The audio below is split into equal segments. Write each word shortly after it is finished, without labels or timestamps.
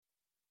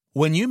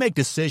When you make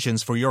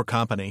decisions for your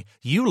company,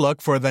 you look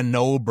for the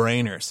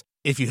no-brainers.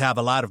 If you have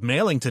a lot of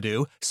mailing to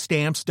do,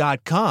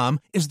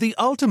 Stamps.com is the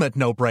ultimate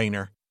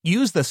no-brainer.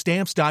 Use the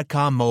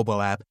Stamps.com mobile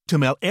app to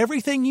mail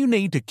everything you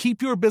need to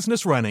keep your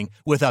business running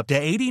with up to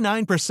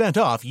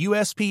 89% off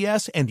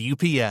USPS and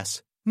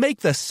UPS. Make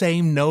the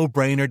same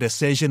no-brainer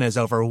decision as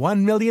over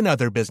 1 million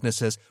other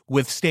businesses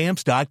with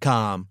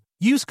Stamps.com.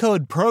 Use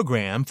code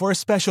PROGRAM for a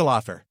special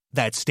offer.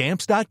 That's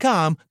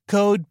Stamps.com,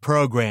 code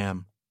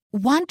PROGRAM.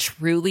 Want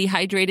truly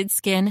hydrated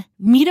skin?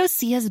 Meet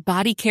Osea's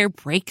Body Care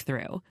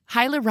Breakthrough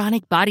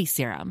Hyaluronic Body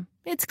Serum.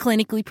 It's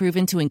clinically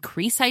proven to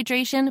increase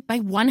hydration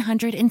by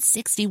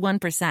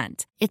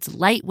 161%. It's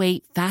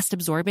lightweight,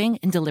 fast-absorbing,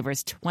 and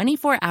delivers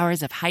 24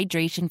 hours of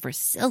hydration for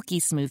silky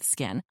smooth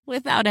skin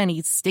without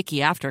any sticky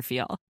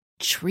afterfeel.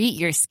 Treat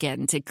your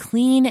skin to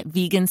clean,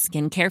 vegan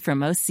skincare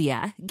from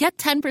Osea. Get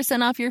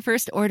 10% off your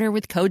first order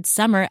with code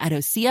SUMMER at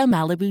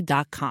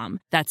OseaMalibu.com.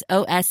 That's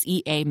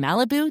OSEA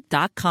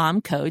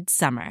Malibu.com, code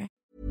SUMMER.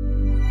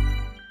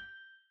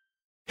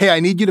 Hey, I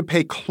need you to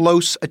pay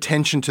close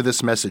attention to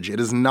this message. It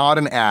is not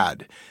an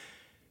ad.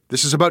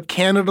 This is about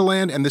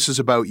Canadaland, and this is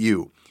about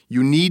you.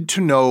 You need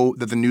to know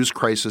that the news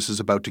crisis is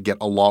about to get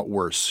a lot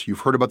worse. You've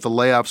heard about the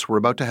layoffs. We're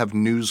about to have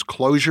news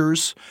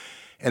closures,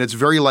 and it's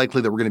very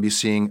likely that we're going to be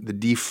seeing the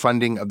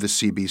defunding of the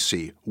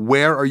CBC.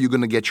 Where are you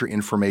going to get your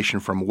information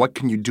from? What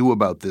can you do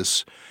about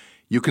this?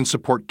 You can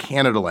support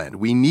Canadaland.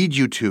 We need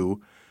you to.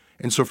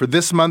 And so for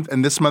this month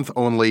and this month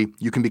only,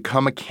 you can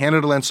become a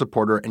Canadaland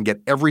supporter and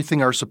get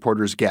everything our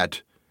supporters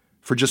get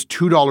for just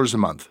 $2 a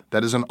month.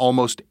 That is an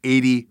almost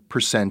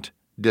 80%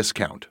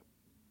 discount.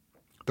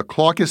 The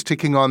clock is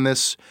ticking on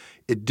this.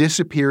 It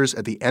disappears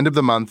at the end of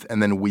the month,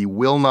 and then we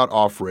will not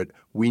offer it.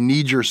 We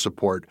need your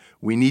support.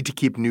 We need to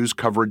keep news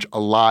coverage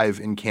alive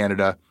in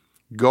Canada.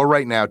 Go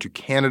right now to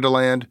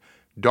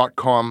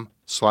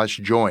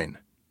canadaland.com/join.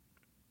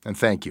 And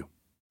thank you.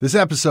 This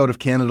episode of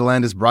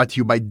Canadaland is brought to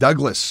you by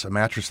Douglas, a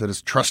mattress that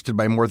is trusted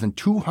by more than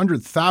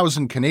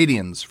 200,000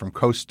 Canadians from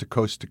coast to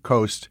coast to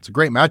coast. It's a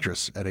great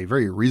mattress at a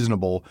very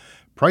reasonable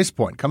price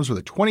point. Comes with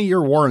a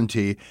 20-year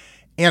warranty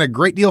and a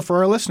great deal for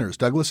our listeners.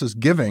 Douglas is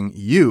giving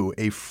you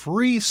a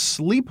free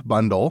sleep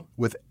bundle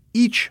with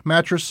each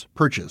mattress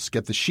purchase.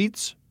 Get the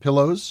sheets,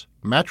 pillows,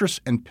 mattress,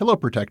 and pillow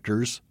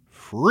protectors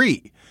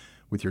free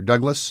with your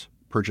Douglas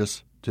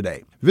purchase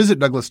today. Visit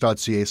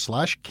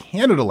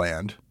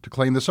douglas.ca/Canadaland to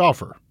claim this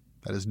offer.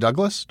 That is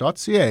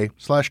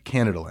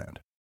douglas.ca/Canadaland.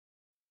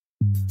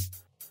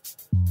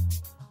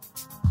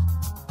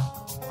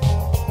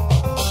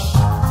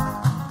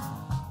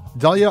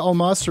 Dalia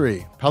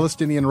Al-Masri,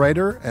 Palestinian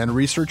writer and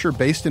researcher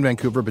based in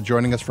Vancouver, but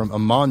joining us from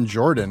Amman,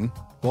 Jordan.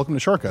 Welcome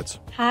to Shortcuts.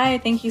 Hi,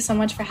 thank you so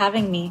much for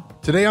having me.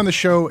 Today on the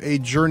show, a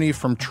journey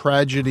from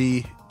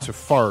tragedy to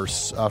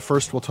farce.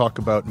 First, we'll talk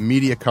about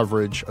media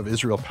coverage of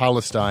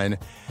Israel-Palestine,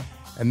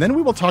 and then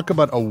we will talk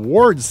about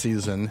award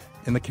season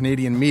in the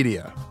Canadian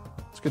media.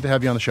 It's good to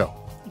have you on the show.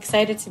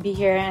 Excited to be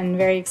here and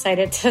very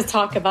excited to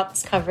talk about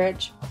this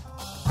coverage.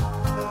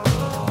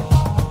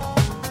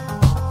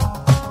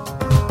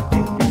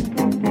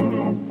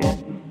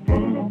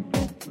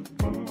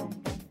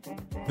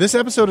 This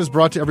episode is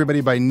brought to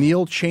everybody by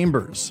Neil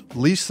Chambers,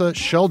 Lisa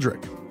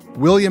Sheldrick,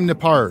 William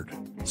Nippard,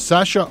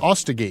 Sasha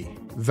Ostagi,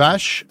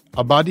 Vash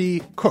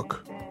Abadi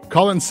Cook,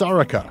 Colin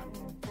Saraka,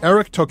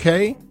 Eric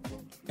Tokay,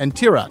 and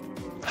Tirat.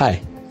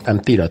 Hi, I'm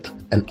Tirat,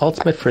 an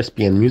Ultimate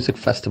Frisbee and Music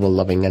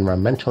Festival-loving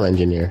environmental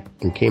engineer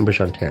in Cambridge,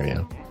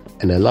 Ontario.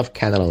 And I love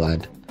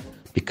Canadaland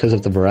because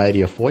of the variety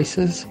of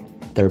voices,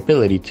 their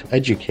ability to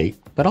educate,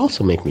 but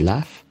also make me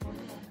laugh,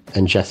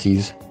 and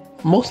Jesse's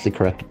mostly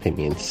correct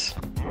opinions.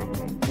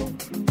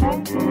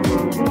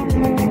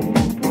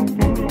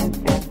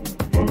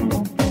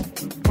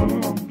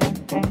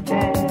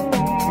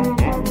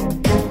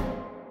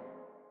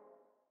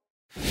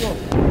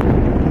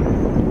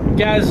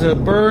 Gaza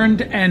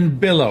burned and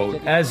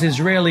billowed as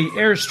Israeli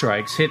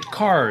airstrikes hit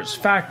cars,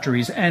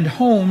 factories, and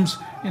homes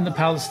in the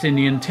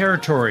Palestinian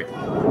territory.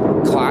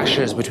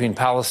 Clashes between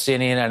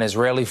Palestinian and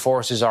Israeli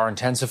forces are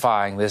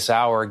intensifying this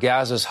hour.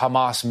 Gaza's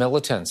Hamas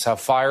militants have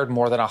fired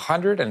more than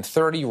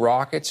 130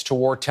 rockets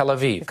toward Tel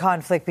Aviv. The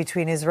conflict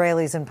between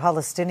Israelis and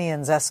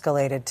Palestinians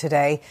escalated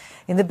today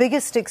in the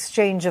biggest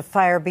exchange of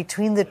fire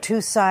between the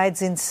two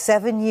sides in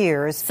 7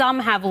 years. Some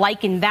have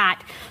likened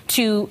that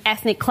to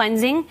ethnic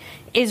cleansing.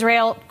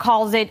 Israel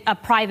calls it a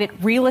private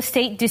real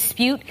estate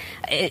dispute.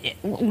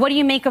 What do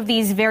you make of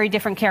these very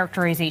different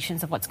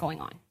characterizations of what's going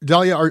on?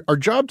 Dalia, our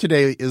job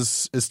today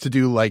is to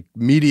do like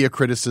media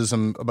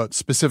criticism about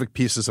specific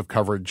pieces of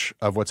coverage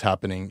of what's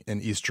happening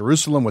in East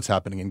Jerusalem, what's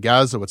happening in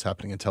Gaza, what's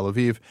happening in Tel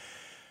Aviv.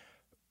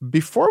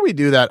 Before we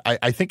do that,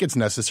 I think it's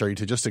necessary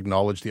to just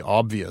acknowledge the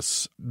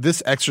obvious.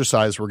 This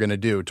exercise we're going to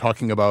do,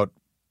 talking about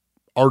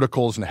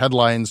articles and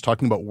headlines,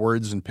 talking about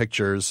words and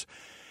pictures,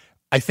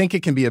 I think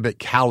it can be a bit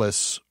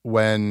callous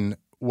when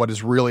what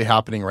is really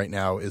happening right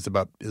now is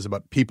about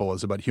people,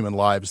 is about human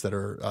lives that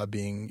are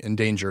being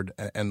endangered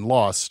and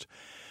lost.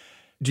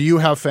 Do you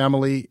have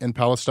family in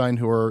Palestine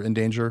who are in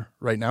danger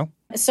right now?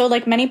 So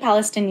like many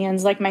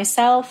Palestinians, like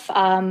myself,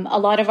 a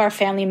lot of our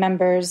family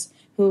members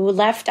who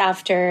left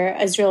after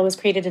Israel was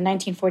created in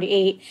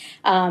 1948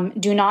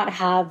 do not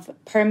have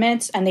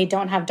permits and they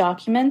don't have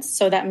documents.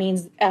 So that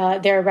means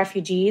they're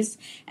refugees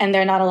and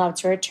they're not allowed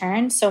to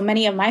return. So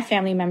many of my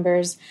family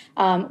members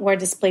were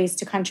displaced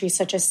to countries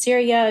such as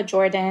Syria,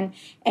 Jordan,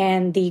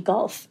 and the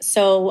Gulf.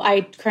 So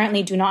I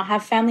currently do not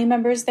have family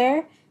members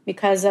there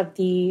because of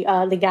the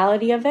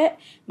legality of it.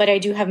 But I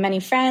do have many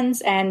friends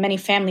and many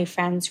family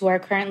friends who are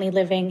currently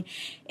living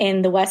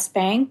in the West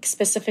Bank,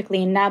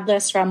 specifically in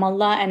Nablus,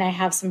 Ramallah, and I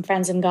have some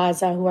friends in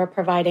Gaza who are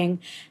providing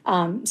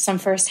some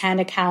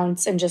firsthand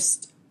accounts and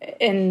just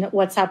in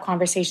WhatsApp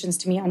conversations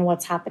to me on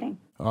what's happening.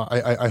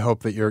 I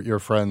hope that your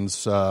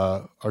friends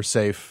are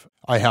safe.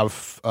 I have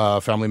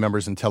family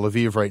members in Tel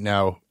Aviv right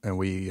now, and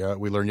we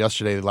learned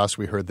yesterday, last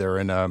we heard, they're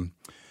in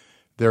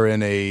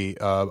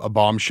a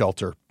bomb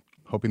shelter,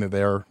 hoping that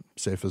they're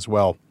safe as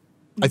well.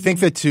 I think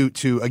that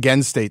to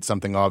again state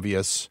something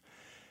obvious,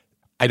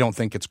 I don't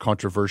think it's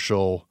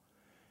controversial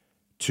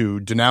to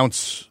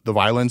denounce the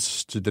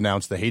violence, to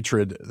denounce the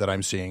hatred that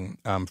I'm seeing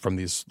from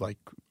these like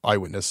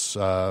eyewitness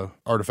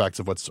artifacts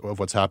of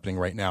what's happening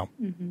right now.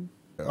 Mm-hmm.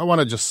 I want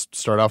to just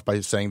start off by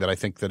saying that I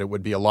think that it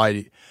would be a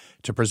lie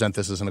to present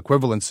this as an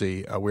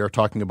equivalency. We are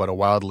talking about a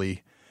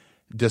wildly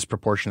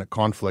disproportionate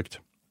conflict.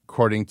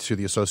 According to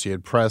the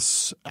Associated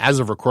Press, as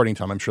of recording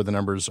time, I'm sure the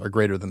numbers are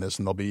greater than this,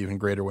 and they'll be even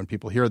greater when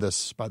people hear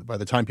this. By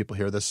the time people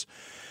hear this,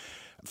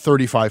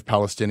 35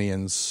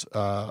 Palestinians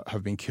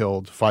have been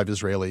killed, 5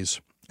 Israelis,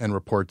 and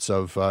reports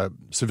of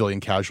civilian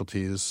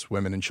casualties,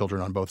 women and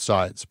children on both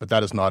sides. But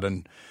that is not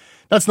an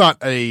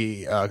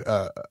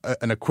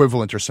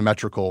equivalent or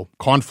symmetrical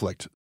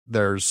conflict.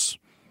 There's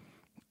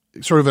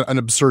sort of an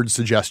absurd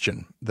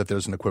suggestion that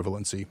there's an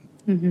equivalency.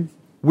 Mm-hmm.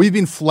 We've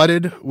been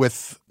flooded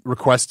with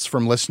requests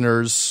from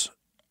listeners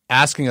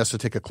asking us to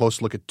take a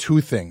close look at 2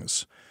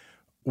 things.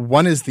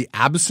 One is the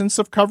absence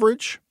of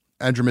coverage.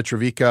 Andrew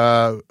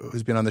Mitrovica,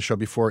 who's been on the show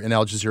before in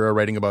Al Jazeera,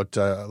 writing about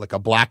like a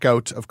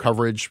blackout of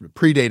coverage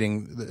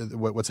predating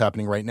what's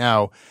happening right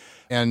now.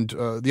 And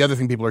the other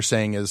thing people are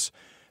saying is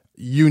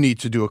you need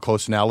to do a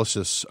close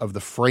analysis of the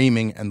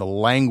framing and the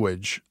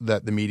language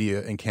that the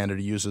media in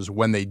Canada uses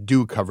when they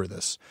do cover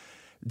this.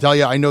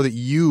 Dalia, I know that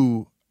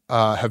you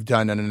have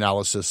done an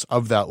analysis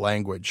of that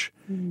language.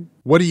 Mm-hmm.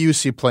 What do you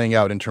see playing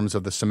out in terms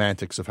of the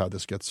semantics of how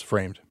this gets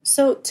framed?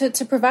 So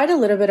to provide a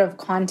little bit of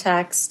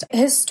context,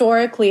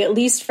 historically, at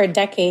least for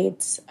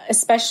decades,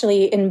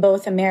 especially in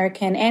both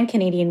American and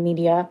Canadian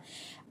media,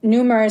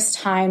 numerous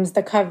times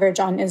the coverage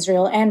on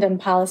Israel and on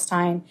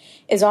Palestine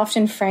is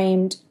often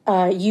framed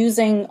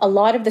using a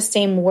lot of the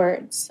same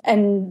words.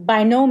 And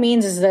by no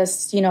means is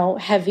this,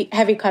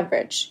 heavy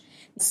coverage.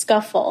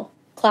 Scuffle,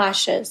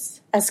 clashes,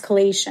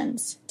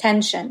 escalations,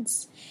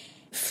 tensions,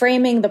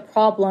 framing the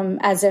problem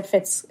as if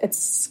it's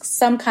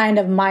some kind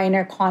of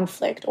minor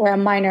conflict or a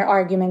minor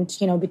argument,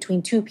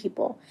 between 2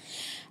 people.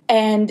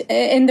 And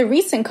in the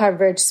recent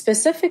coverage,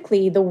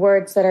 specifically, the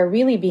words that are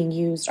really being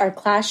used are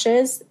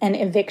clashes and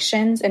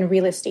evictions and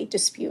real estate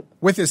dispute.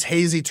 With this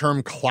hazy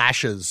term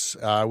clashes,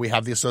 we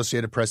have the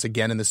Associated Press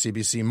again in the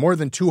CBC. More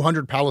than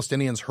 200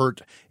 Palestinians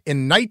hurt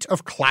in night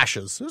of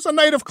clashes. There's a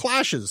night of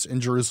clashes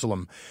in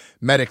Jerusalem,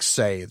 medics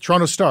say. The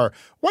Toronto Star,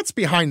 what's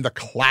behind the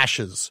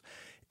clashes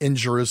in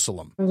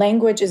Jerusalem?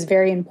 Language is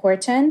very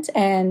important,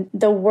 and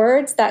the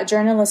words that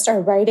journalists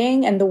are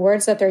writing and the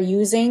words that they're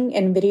using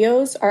in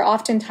videos are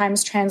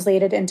oftentimes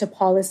translated into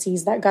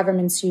policies that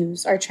governments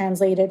use, are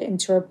translated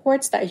into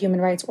reports that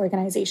human rights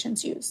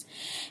organizations use.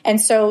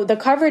 And so the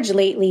coverage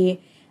lately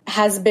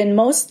has been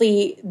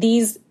mostly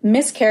these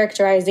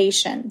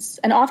mischaracterizations,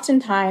 and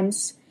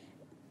oftentimes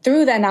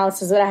through the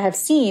analysis that I have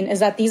seen is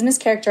that these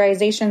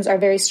mischaracterizations are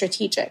very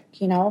strategic.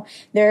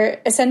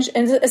 They're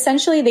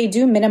essentially they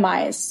do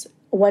minimize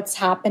what's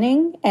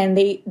happening, and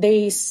they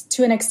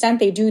to an extent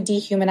they do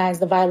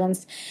dehumanize the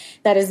violence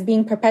that is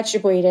being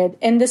perpetuated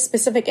in this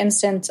specific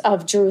instance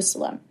of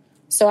Jerusalem.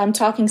 So I'm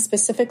talking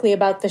specifically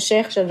about the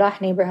Sheikh Jarrah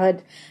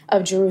neighborhood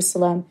of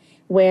Jerusalem,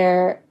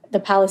 where the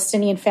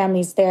Palestinian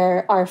families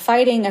there are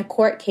fighting a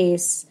court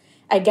case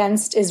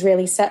against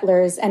Israeli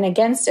settlers and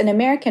against an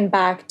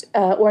American-backed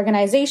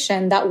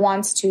organization that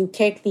wants to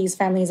kick these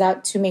families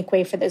out to make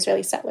way for the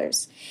Israeli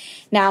settlers.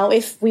 Now,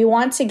 if we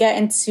want to get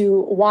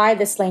into why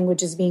this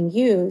language is being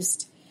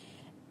used,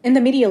 in the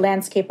media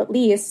landscape at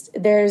least,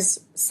 there's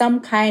some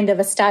kind of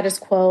a status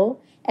quo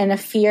and a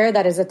fear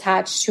that is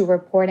attached to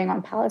reporting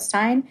on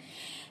Palestine.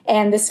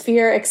 And this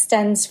fear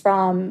extends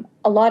from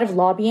a lot of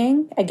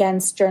lobbying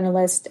against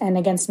journalists and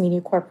against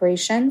media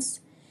corporations.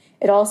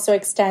 It also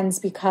extends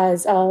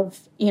because of,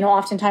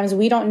 oftentimes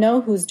we don't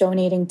know who's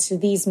donating to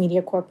these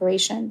media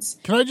corporations.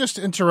 Can I just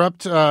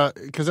interrupt?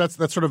 Because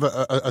that's sort of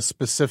a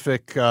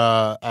specific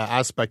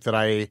aspect that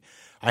I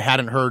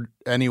hadn't heard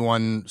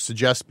anyone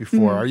suggest before.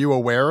 Mm-hmm. Are you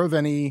aware of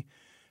any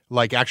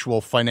actual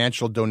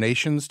financial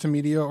donations to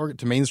media or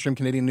to mainstream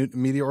Canadian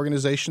media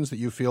organizations that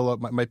you feel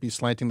might be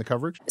slanting the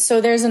coverage? So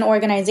there's an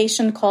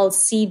organization called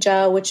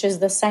CIJA, which is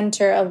the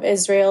Center of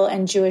Israel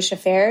and Jewish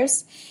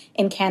Affairs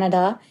in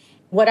Canada.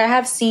 What I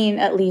have seen,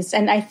 at least,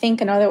 and I think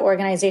another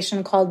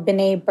organization called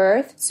B'nai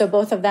B'rith, so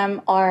both of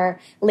them are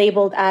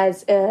labeled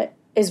as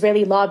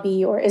Israeli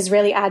lobby or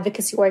Israeli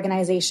advocacy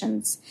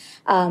organizations,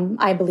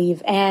 I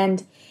believe.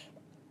 And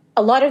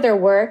a lot of their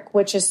work,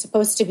 which is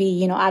supposed to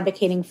be,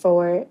 advocating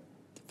for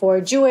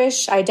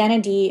Jewish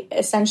identity,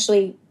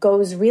 essentially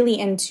goes really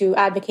into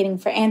advocating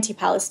for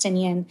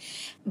anti-Palestinian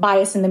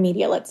bias in the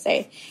media, let's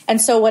say.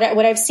 And so what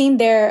I've seen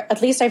there,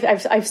 at least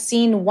I've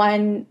seen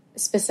one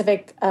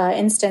specific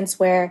instance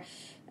where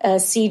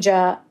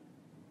CIJA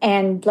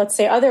and, let's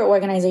say, other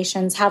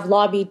organizations have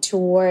lobbied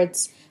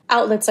towards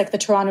outlets like the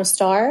Toronto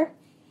Star.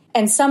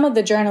 And some of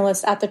the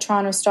journalists at the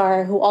Toronto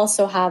Star, who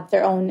also have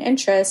their own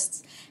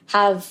interests,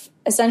 have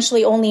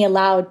essentially only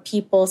allowed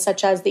people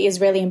such as the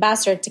Israeli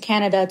ambassador to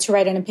Canada to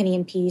write an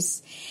opinion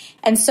piece.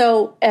 And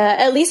so,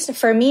 at least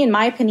for me, in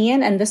my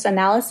opinion, and this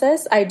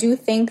analysis, I do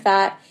think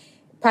that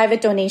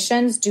private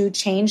donations do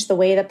change the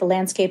way that the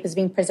landscape is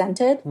being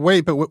presented.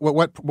 Wait, but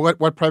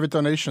what private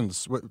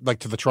donations? Like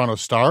to the Toronto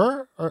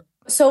Star? Or?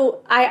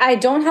 So I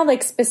don't have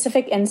like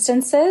specific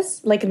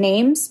instances, like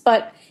names,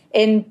 but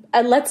in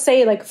let's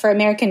say like for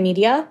American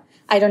media,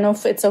 I don't know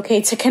if it's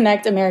okay to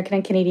connect American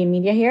and Canadian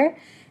media here.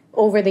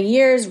 Over the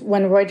years,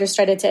 when Reuters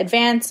started to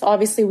advance,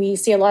 obviously we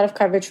see a lot of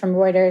coverage from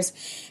Reuters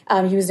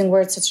using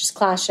words such as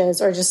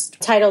clashes or just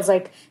titles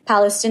like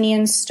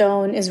Palestinians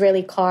stone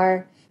Israeli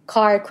car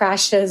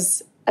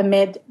crashes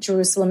amid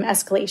Jerusalem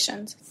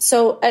escalations.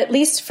 So at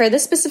least for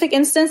this specific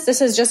instance,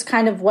 this is just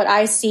kind of what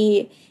I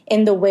see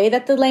in the way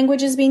that the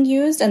language is being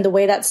used and the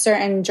way that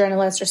certain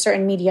journalists or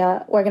certain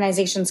media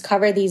organizations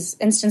cover these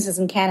instances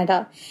in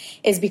Canada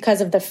is because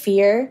of the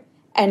fear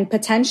and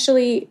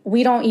potentially,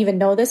 we don't even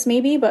know this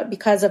maybe, but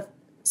because of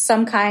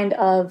some kind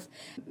of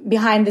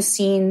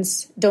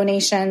behind-the-scenes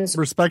donations.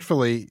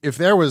 Respectfully, if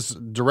there was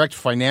direct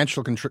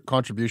financial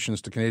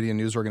contributions to Canadian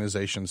news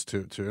organizations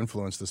to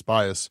influence this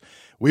bias,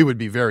 we would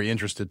be very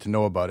interested to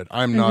know about it.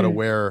 I'm not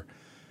aware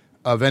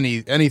of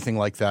anything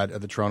like that at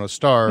the Toronto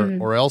Star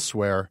or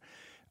elsewhere,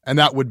 and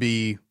that would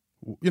be,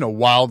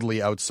 wildly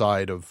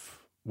outside of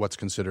what's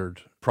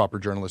considered proper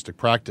journalistic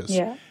practice.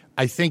 Yeah.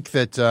 I think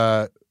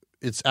that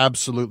it's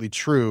absolutely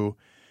true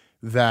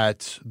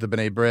that the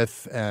B'nai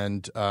B'rith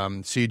and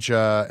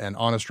CIJA and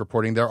Honest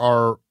Reporting, there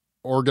are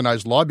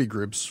organized lobby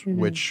groups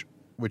which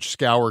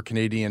scour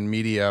Canadian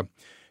media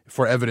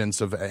for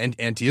evidence of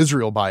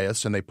anti-Israel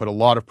bias, and they put a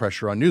lot of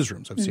pressure on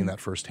newsrooms. I've seen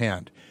that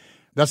firsthand.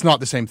 That's not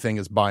the same thing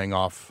as buying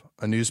off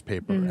a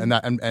newspaper, and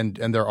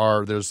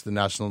there's the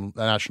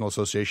National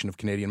Association of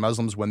Canadian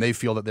Muslims. When they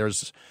feel that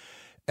there's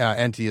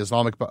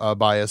anti-Islamic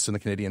bias in the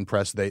Canadian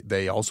press,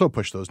 they also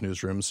push those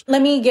newsrooms.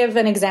 Let me give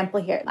an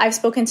example here. I've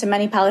spoken to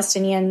many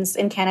Palestinians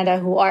in Canada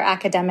who are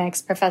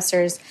academics,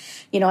 professors,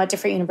 at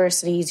different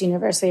universities,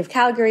 University of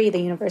Calgary,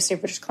 the University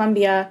of British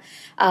Columbia,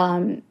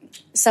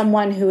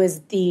 someone who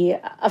is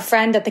a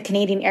friend at the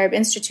Canadian Arab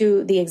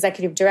Institute, the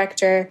executive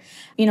director.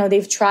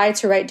 They've tried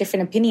to write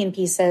different opinion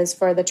pieces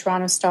for the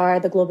Toronto Star,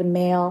 the Globe and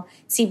Mail,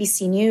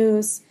 CBC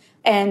News,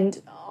 and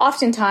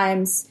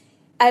oftentimes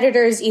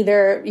editors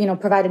either,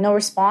 provided no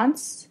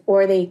response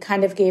or they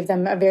kind of gave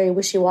them a very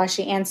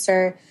wishy-washy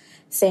answer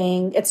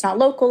saying it's not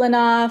local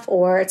enough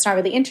or it's not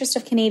really interest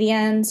of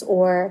Canadians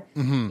or,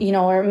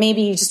 or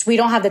maybe just we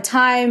don't have the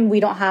time, we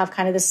don't have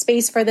kind of the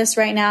space for this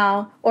right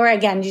now. Or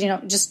again,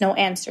 just no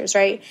answers,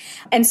 right?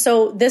 And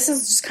so this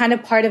is just kind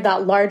of part of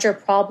that larger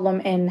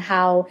problem in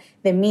how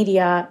the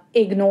media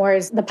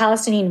ignores the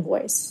Palestinian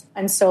voice.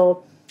 And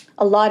so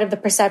a lot of the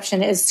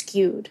perception is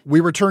skewed. We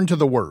return to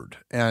the word.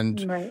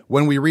 And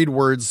when we read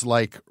words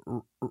like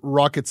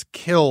rockets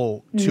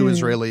kill 2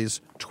 Israelis,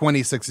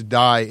 26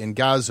 die in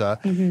Gaza,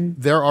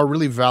 there are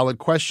really valid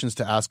questions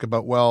to ask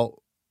about,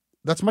 well,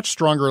 that's much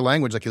stronger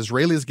language. Like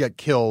Israelis get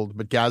killed,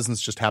 but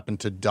Gazans just happen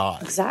to die.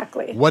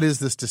 Exactly. What is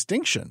this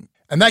distinction?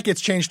 And that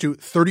gets changed to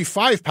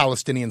 35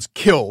 Palestinians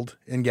killed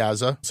in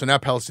Gaza. So now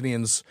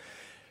Palestinians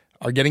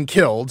are getting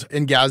killed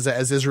in Gaza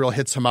as Israel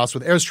hits Hamas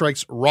with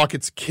airstrikes.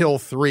 Rockets kill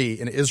 3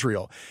 in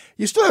Israel.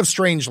 You still have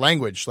strange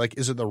language. Like,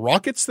 is it the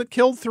rockets that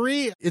killed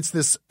 3? It's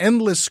this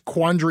endless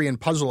quandary and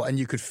puzzle. And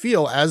you could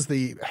feel as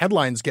the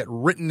headlines get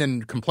written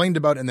and complained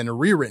about and then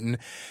rewritten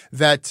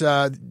that,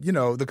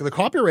 the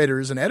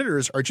copywriters and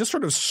editors are just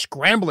sort of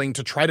scrambling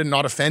to try to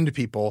not offend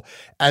people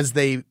as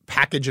they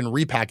package and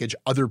repackage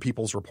other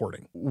people's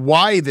reporting.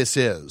 Why this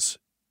is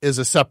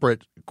a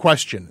separate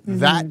question.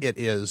 That it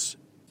is,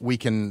 we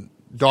can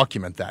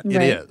document that. Right.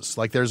 It is.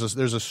 Like there's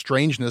a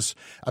strangeness,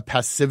 a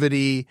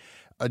passivity,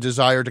 a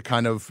desire to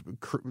kind of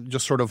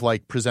just sort of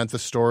like present the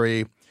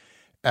story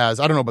as,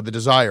 I don't know about the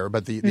desire,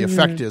 but the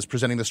effect is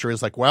presenting the story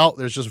as like, well,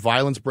 there's just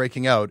violence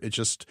breaking out. It's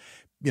just,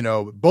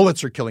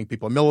 bullets are killing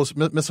people,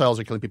 missiles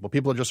are killing people.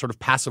 People are just sort of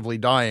passively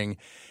dying.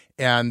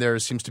 And there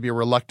seems to be a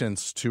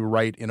reluctance to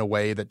write in a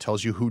way that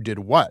tells you who did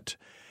what.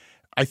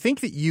 I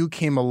think that you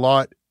came a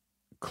lot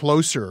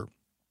closer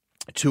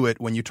to it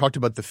when you talked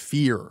about the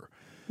fear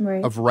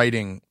of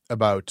writing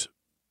about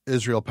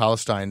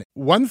Israel-Palestine.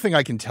 One thing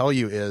I can tell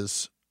you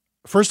is,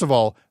 first of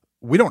all,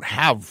 we don't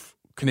have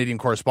Canadian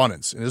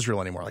correspondents in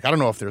Israel anymore. Like, I don't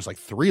know if there's like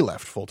 3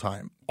 left full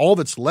time. All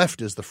that's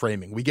left is the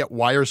framing. We get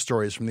wire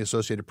stories from the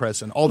Associated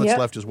Press, and all that's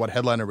left is what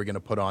headline are we going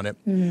to put on it.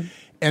 Mm-hmm.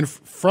 And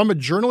from a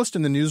journalist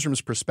in the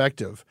newsroom's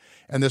perspective,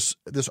 and this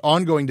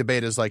ongoing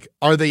debate is like,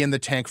 are they in the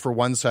tank for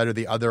one side or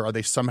the other? Are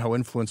they somehow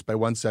influenced by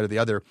one side or the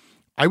other?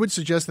 I would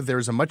suggest that there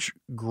is a much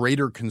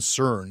greater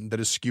concern that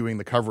is skewing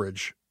the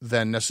coverage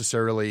than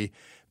necessarily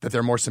that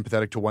they're more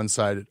sympathetic to one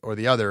side or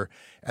the other,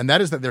 and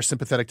that is that they're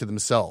sympathetic to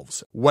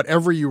themselves.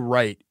 Whatever you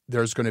write,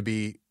 there's going to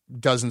be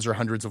dozens or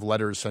hundreds of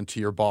letters sent to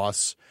your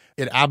boss.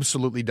 It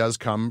absolutely does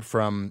come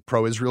from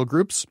pro-Israel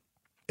groups.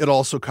 It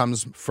also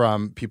comes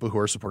from people who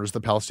are supporters of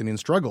the Palestinian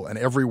struggle, and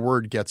every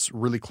word gets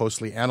really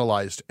closely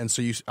analyzed. And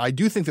so I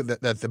do think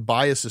that the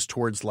bias is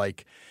towards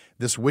like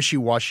this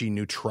wishy-washy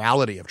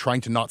neutrality of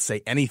trying to not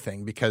say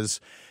anything,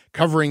 because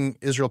covering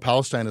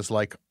Israel-Palestine is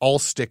like all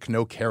stick,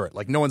 no carrot.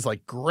 Like, no one's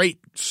like, great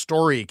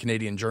story,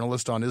 Canadian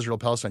journalist on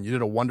Israel-Palestine. You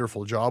did a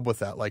wonderful job with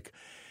that. Like,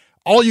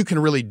 all you can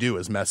really do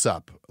is mess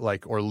up,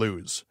 like, or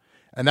lose.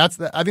 And I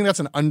think that's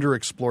an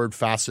underexplored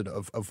facet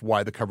of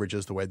why the coverage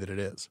is the way that it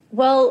is.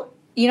 Well,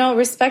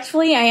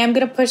 respectfully, I am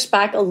going to push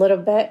back a little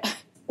bit.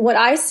 What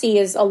I see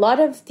is a lot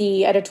of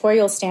the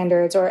editorial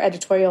standards or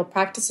editorial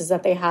practices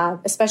that they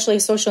have, especially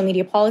social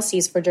media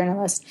policies for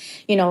journalists,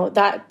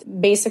 that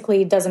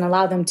basically doesn't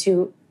allow them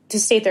to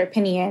state their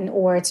opinion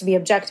or to be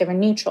objective and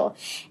neutral.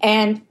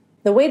 And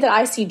the way that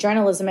I see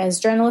journalism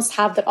is journalists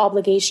have the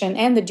obligation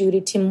and the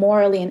duty to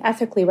morally and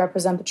ethically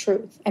represent the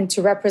truth and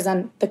to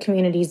represent the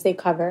communities they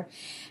cover.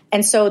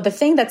 And so the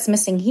thing that's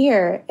missing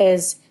here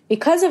is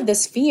because of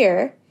this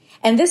fear,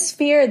 and this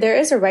fear, there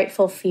is a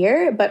rightful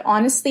fear, but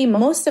honestly,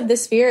 most of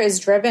this fear is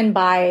driven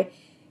by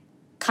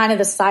kind of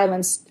the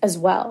silence as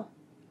well.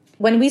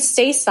 When we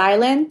stay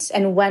silent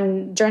and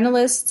when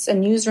journalists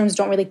and newsrooms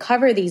don't really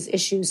cover these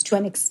issues to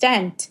an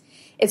extent,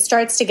 it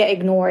starts to get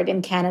ignored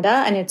in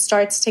Canada and it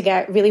starts to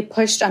get really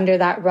pushed under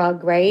that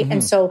rug, right? Mm-hmm.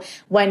 And so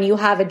when you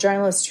have a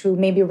journalist who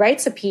maybe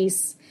writes a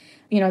piece,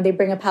 they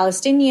bring a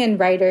Palestinian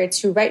writer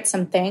to write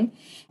something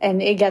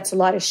and it gets a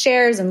lot of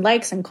shares and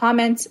likes and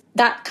comments,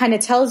 that kind of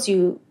tells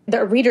you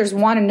that readers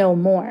want to know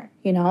more,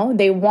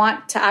 They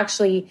want to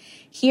actually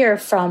hear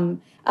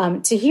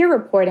to hear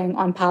reporting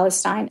on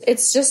Palestine.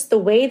 It's just the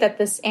way that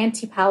this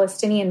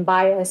anti-Palestinian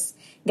bias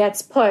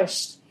gets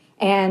pushed.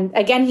 And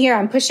again, here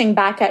I'm pushing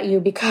back at you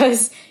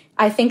because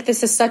I think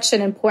this is such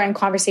an important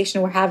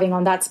conversation we're having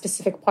on that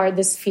specific part,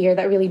 this fear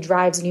that really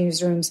drives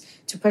newsrooms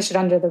to push it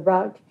under the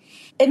rug.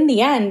 In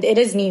the end, it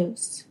is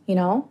news,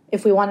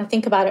 if we want to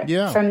think about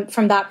it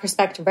from that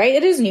perspective, right?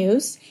 It is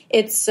news.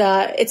 It's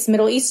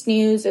Middle East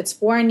news. It's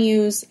foreign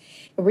news.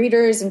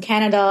 Readers in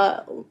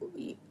Canada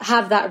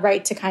have that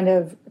right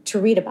to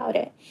read about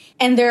it.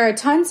 And there are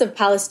tons of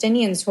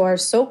Palestinians who are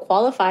so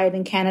qualified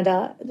in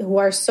Canada, who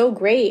are so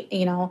great,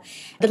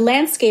 The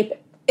landscape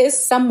is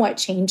somewhat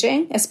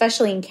changing,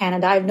 especially in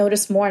Canada. I've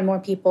noticed more and more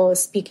people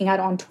speaking out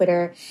on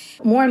Twitter,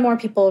 more and more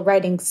people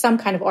writing some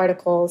kind of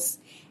articles.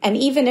 And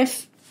even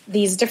if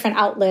these different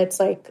outlets,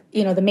 like,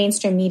 the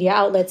mainstream media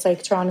outlets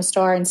like Toronto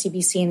Star and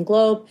CBC and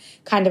Globe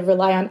kind of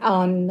rely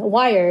on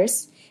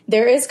wires,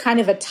 there is kind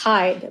of a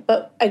tide.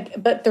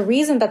 But the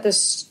reason that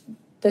this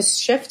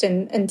shift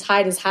in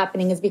tide is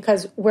happening is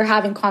because we're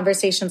having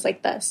conversations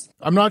like this.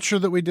 I'm not sure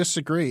that we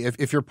disagree.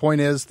 If your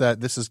point is that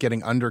this is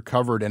getting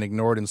undercovered and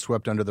ignored and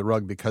swept under the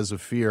rug because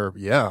of fear,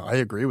 yeah, I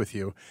agree with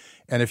you.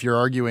 And if you're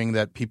arguing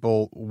that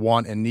people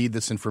want and need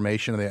this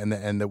information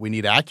and that we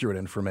need accurate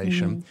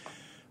information, mm-hmm.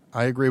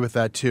 I agree with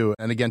that too.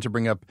 And again, to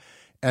bring up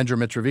Andrew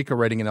Mitrovica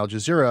writing in Al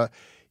Jazeera,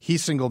 he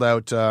singled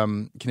out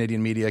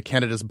Canadian media,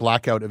 Canada's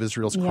blackout of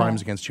Israel's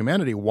crimes against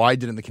humanity. Why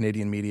didn't the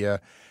Canadian media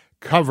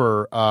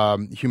cover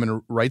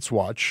Human Rights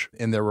Watch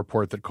in their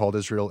report that called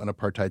Israel an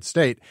apartheid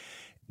state?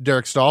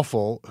 Derek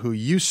Stoffel, who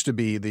used to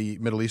be the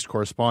Middle East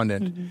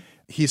correspondent, mm-hmm.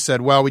 he said,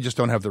 well, we just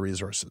don't have the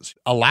resources.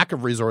 A lack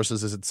of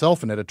resources is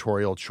itself an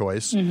editorial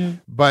choice. Mm-hmm.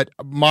 But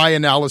my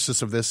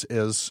analysis of this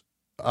is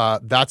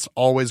that's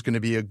always going to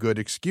be a good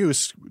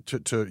excuse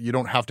to you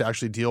don't have to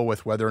actually deal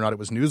with whether or not it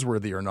was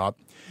newsworthy or not.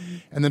 Mm-hmm.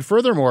 And then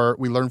furthermore,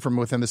 we learned from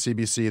within the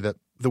CBC that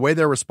the way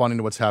they're responding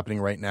to what's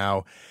happening right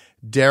now,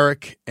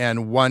 Derek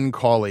and one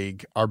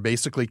colleague are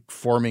basically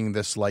forming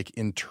this like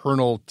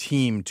internal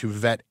team to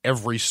vet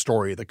every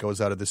story that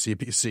goes out of the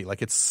CBC.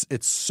 Like it's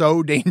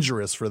so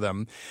dangerous for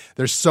them.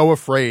 They're so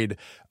afraid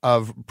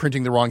of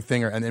printing the wrong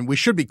thing, and we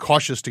should be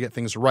cautious to get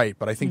things right.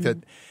 But I think mm-hmm.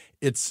 that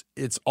it's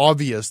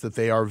obvious that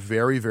they are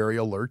very, very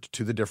alert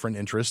to the different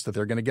interests that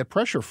they're going to get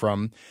pressure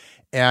from,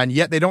 and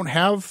yet they don't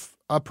have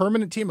a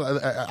permanent team.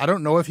 I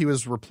don't know if he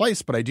was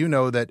replaced, but I do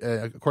know that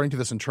according to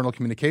this internal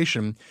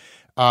communication,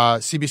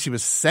 CBC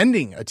was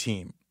sending a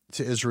team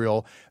to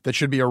Israel that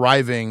should be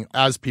arriving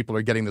as people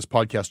are getting this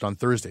podcast on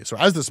Thursday. So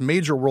as this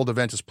major world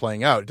event is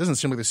playing out, it doesn't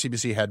seem like the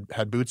CBC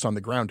had boots on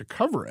the ground to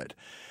cover it.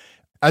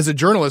 As a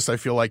journalist, I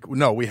feel like,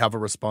 no, we have a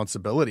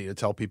responsibility to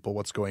tell people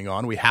what's going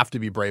on. We have to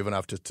be brave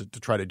enough to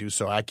try to do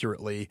so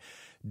accurately,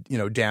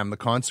 damn the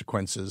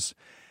consequences,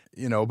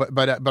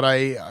 but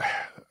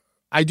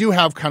I do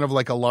have kind of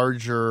like a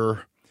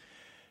larger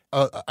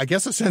I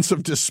guess, a sense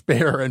of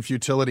despair and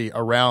futility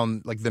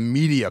around like the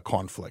media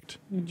conflict.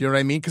 Do you know what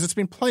I mean? Because it's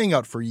been playing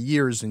out for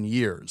years and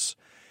years.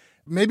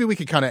 Maybe we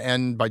could kind of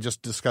end by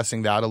just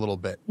discussing that a little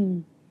bit.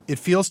 It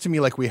feels to me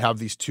like we have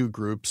these two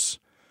groups.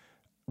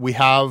 We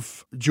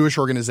have Jewish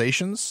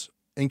organizations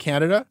in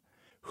Canada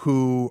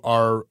who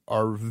are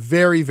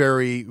very,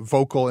 very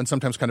vocal and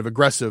sometimes kind of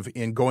aggressive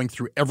in going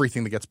through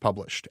everything that gets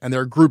published. And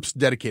there are groups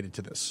dedicated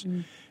to this.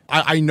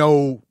 I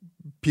know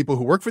people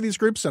who work for these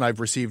groups, and I've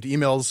received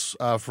emails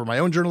for my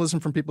own journalism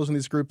from people in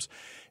these groups.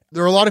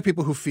 There are a lot of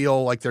people who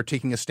feel like they're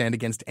taking a stand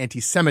against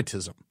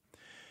anti-Semitism.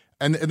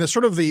 And the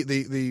sort of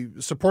the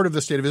support of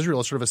the state of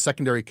Israel is sort of a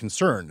secondary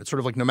concern. It's sort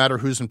of like no matter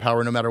who's in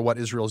power, no matter what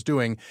Israel's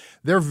doing,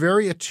 they're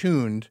very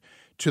attuned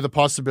to the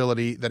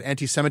possibility that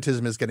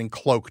anti-Semitism is getting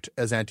cloaked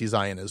as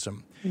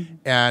anti-Zionism.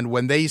 And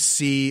when they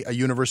see a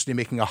university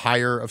making a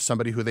hire of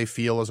somebody who they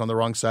feel is on the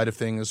wrong side of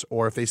things,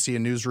 or if they see a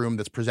newsroom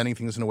that's presenting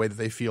things in a way that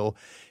they feel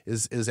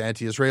is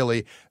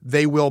anti-Israeli,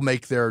 they will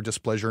make their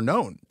displeasure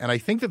known. And I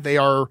think that they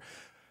are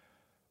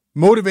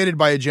motivated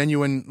by a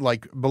genuine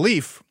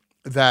belief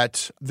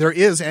that there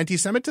is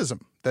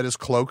anti-Semitism that is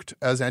cloaked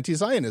as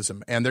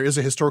anti-Zionism. And there is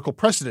a historical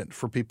precedent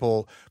for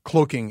people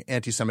cloaking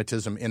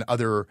anti-Semitism in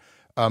other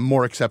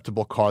more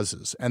acceptable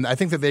causes. And I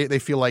think that they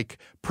feel like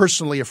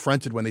personally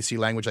affronted when they see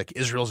language like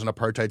Israel's an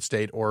apartheid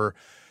state or,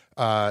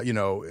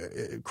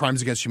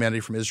 crimes against humanity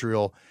from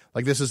Israel.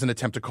 Like this is an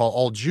attempt to call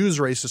all Jews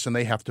racist and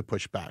they have to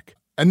push back.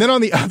 And then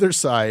on the other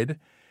side,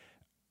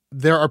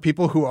 there are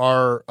people who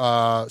are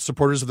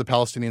supporters of the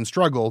Palestinian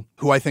struggle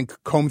who I think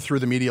comb through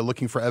the media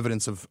looking for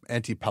evidence of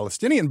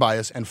anti-Palestinian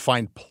bias and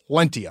find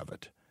plenty of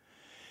it.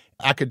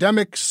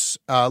 Academics,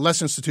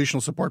 less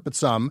institutional support, but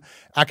some.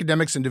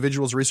 Academics,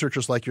 individuals,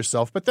 researchers like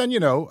yourself. But then,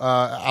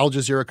 Al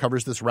Jazeera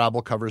covers this,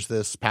 Rabble covers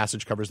this,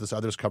 Passage covers this,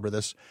 others cover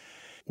this.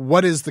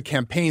 What is the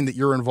campaign that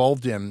you're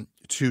involved in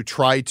to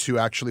try to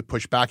actually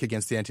push back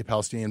against the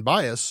anti-Palestinian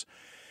bias?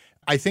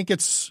 I think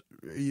it's,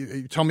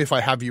 you tell me if I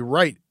have you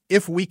right,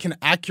 if we can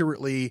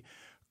accurately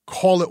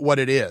call it what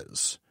it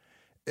is,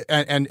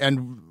 and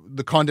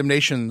the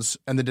condemnations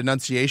and the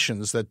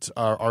denunciations that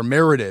are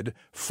merited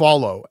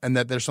follow, and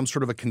that there's some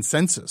sort of a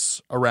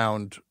consensus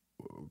around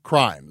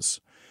crimes,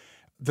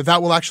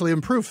 that will actually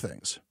improve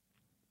things,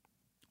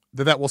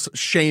 that will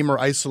shame or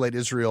isolate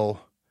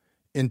Israel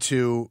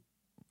into,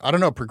 I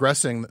don't know,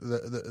 progressing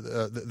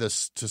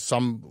this to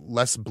some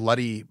less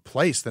bloody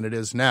place than it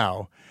is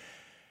now.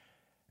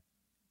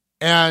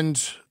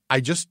 And I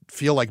just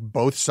feel like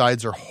both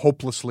sides are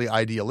hopelessly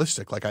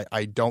idealistic. Like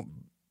I don't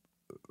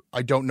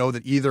know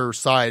that either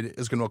side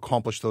is going to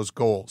accomplish those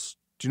goals.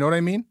 Do you know what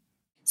I mean?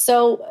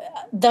 So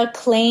the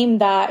claim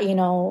that,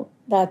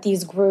 that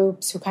these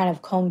groups who kind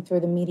of comb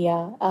through the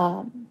media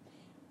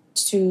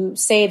to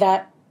say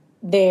that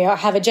they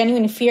have a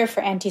genuine fear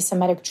for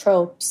anti-Semitic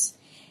tropes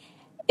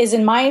is,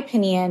 in my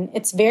opinion,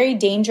 it's very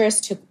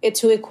dangerous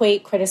to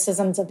equate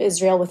criticisms of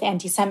Israel with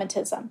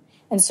anti-Semitism.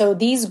 And so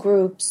these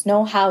groups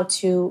know how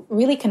to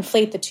really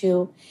conflate the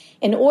two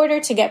in order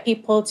to get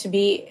people to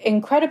be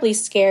incredibly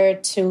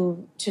scared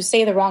to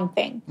say the wrong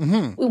thing.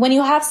 When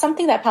you have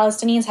something that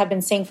Palestinians have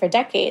been saying for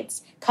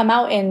decades come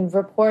out in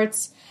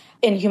reports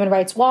in Human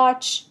Rights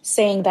Watch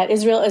saying that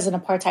Israel is an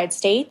apartheid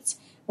state,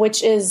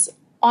 which is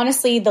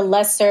honestly the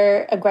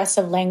lesser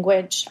aggressive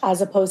language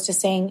as opposed to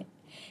saying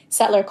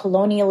settler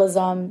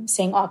colonialism,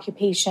 saying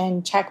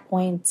occupation,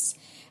 checkpoints.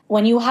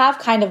 When you have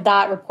kind of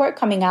that report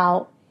coming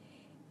out,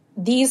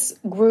 these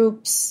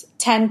groups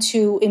tend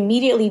to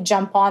immediately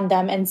jump on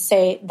them and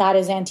say that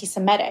is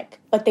anti-Semitic,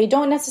 but they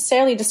don't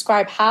necessarily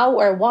describe how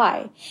or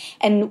why.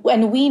 And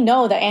we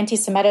know that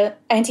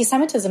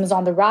anti-Semitism is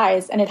on the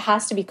rise and it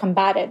has to be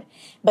combated,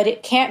 but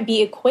it can't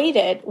be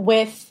equated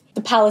with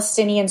the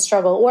Palestinian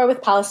struggle or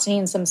with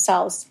Palestinians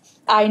themselves.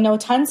 I know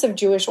tons of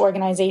Jewish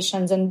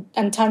organizations and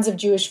tons of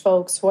Jewish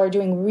folks who are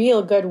doing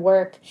real good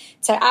work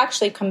to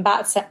actually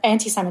combat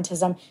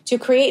anti-Semitism, to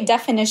create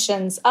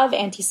definitions of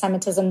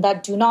anti-Semitism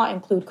that do not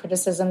include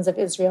criticisms of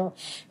Israel,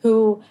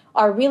 who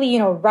are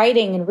really,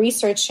 writing and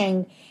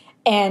researching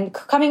and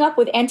coming up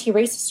with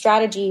anti-racist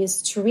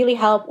strategies to really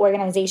help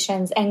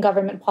organizations and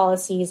government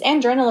policies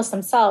and journalists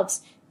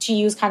themselves to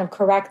use kind of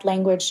correct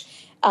language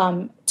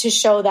to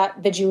show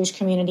that the Jewish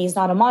community is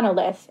not a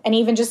monolith. And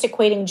even just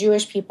equating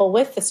Jewish people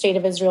with the state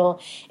of Israel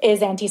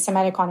is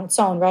anti-Semitic on its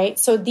own, right?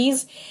 So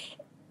these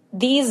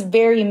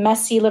very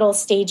messy little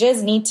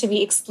stages need to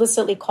be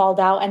explicitly called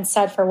out and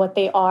said for what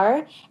they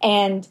are.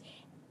 And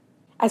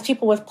as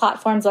people with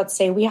platforms, let's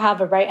say, we have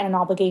a right and an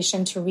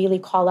obligation to really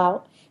call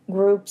out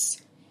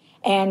groups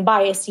and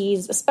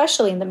biases,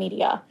 especially in the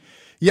media.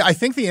 Yeah, I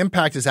think the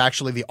impact is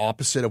actually the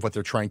opposite of what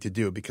they're trying to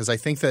do, because I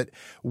think that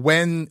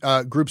when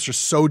groups are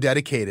so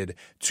dedicated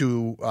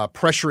to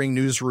pressuring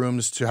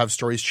newsrooms to have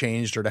stories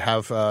changed or to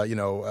have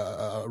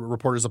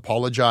reporters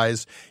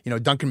apologize,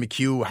 Duncan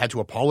McHugh had to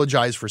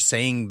apologize for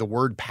saying the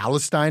word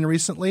Palestine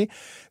recently.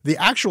 The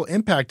actual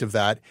impact of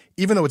that,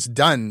 even though it's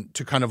done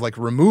to kind of like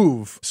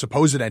remove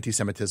supposed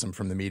anti-Semitism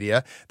from the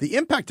media, the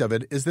impact of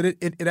it is that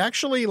it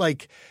actually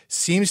like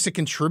seems to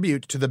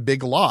contribute to the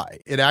big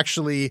lie. It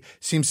actually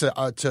seems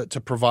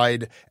to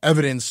provide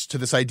evidence to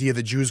this idea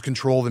that Jews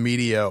control the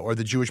media or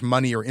the Jewish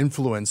money or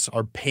influence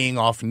are paying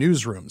off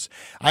newsrooms.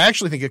 I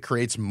actually think it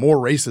creates more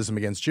racism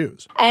against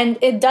Jews. And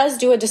it does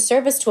do a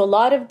disservice to a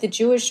lot of the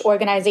Jewish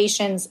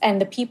organizations and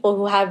the people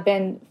who have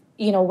been,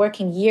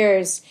 working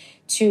years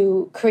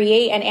to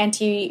create an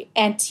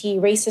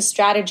anti-racist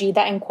strategy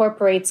that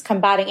incorporates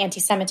combating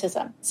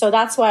anti-Semitism. So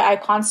that's why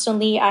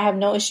I have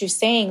no issue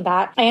saying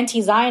that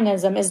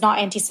anti-Zionism is not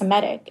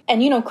anti-Semitic.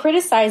 And,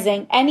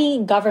 criticizing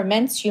any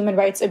government's human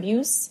rights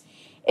abuse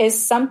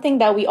is something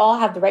that we all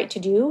have the right to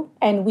do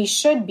and we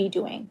should be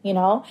doing,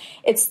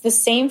 It's the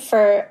same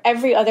for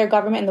every other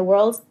government in the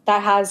world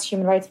that has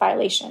human rights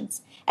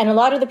violations. And a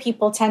lot of the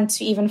people tend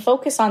to even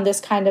focus on this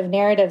kind of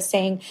narrative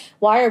saying,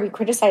 why are we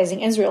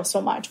criticizing Israel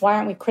so much? Why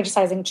aren't we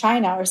criticizing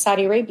China or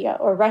Saudi Arabia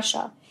or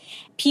Russia?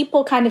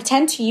 People kind of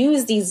tend to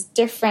use these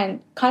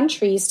different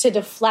countries to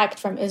deflect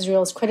from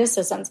Israel's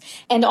criticisms.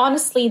 And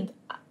honestly,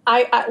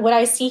 what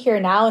I see here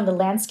now in the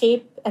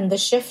landscape and the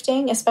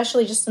shifting,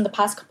 especially just in the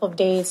past couple of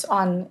days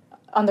on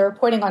the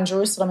reporting on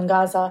Jerusalem and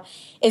Gaza,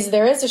 is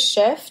there is a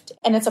shift,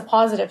 and it's a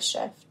positive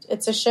shift.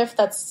 It's a shift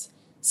that's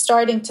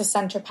starting to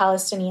center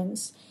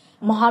Palestinians.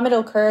 Mohammed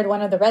Al-Kurd,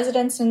 one of the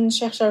residents in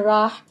Sheikh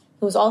Jarrah,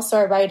 who's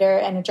also a writer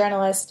and a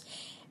journalist,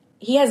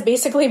 he has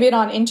basically been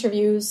on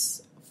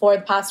interviews for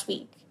the past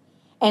week.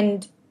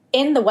 And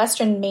in the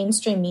Western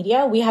mainstream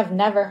media, we have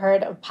never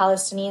heard of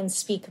Palestinians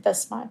speak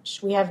this much.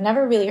 We have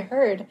never really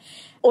heard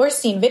or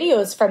seen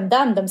videos from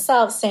them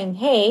themselves saying,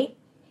 hey,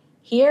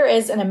 here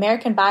is an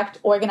American-backed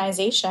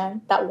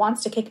organization that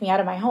wants to kick me out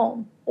of my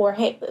home. Or,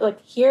 hey,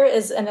 here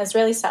is an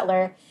Israeli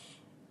settler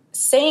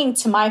saying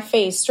to my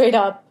face straight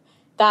up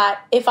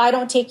that if I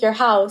don't take your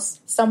house,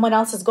 someone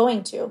else is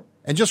going to.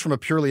 And just from a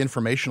purely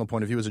informational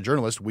point of view as a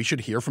journalist, we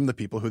should hear from the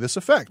people who this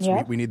affects.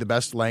 Yeah. We need the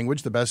best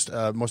language, the best,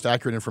 most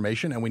accurate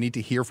information, and we need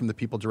to hear from the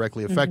people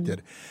directly affected.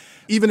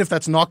 Mm-hmm. Even if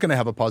that's not going to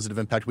have a positive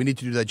impact, we need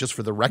to do that just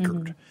for the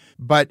record. Mm-hmm.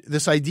 But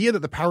this idea that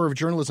the power of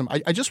journalism,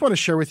 I just want to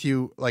share with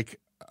you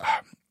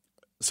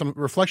some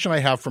reflection I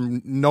have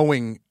from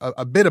knowing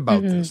a bit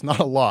about this, not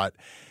a lot.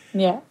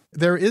 Yeah.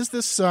 There is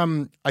this,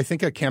 I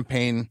think, a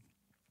campaign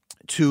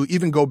to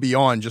even go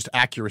beyond just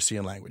accuracy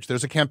in language.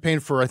 There's a campaign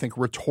for, I think,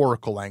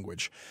 rhetorical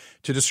language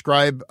to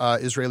describe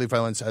Israeli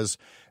violence as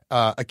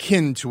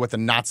akin to what the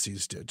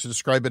Nazis did, to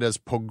describe it as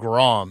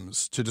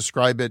pogroms, to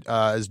describe it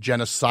as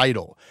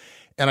genocidal.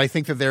 And I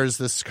think that there's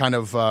this kind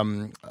of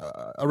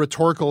a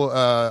rhetorical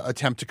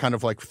attempt to kind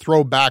of like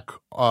throw back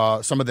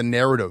some of the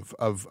narrative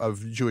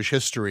of Jewish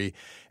history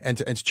and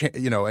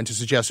to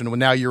suggest, well,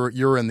 now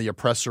you're in the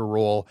oppressor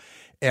role,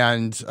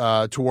 and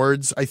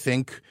towards, I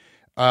think,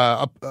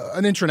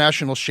 an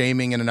international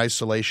shaming and an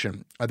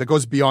isolation that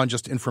goes beyond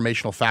just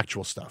informational,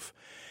 factual stuff.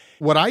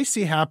 What I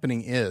see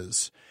happening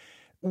is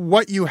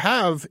what you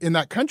have in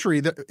that country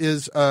that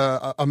is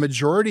a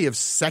majority of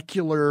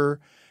secular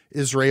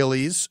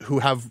Israelis who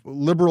have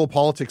liberal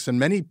politics in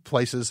many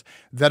places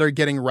that are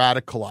getting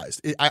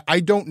radicalized. I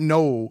don't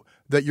know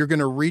that you're going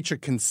to reach a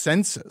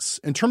consensus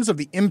in terms of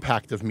the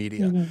impact of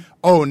media. Mm-hmm.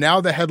 Oh,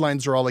 now the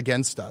headlines are all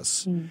against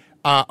us.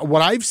 Mm-hmm.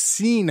 What I've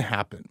seen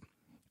happen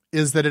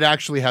is that it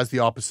actually has the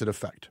opposite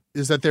effect,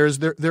 is that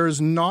there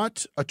is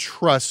not a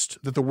trust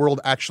that the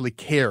world actually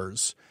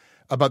cares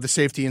about the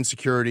safety and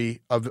security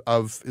of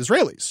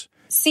Israelis.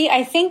 See,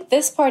 I think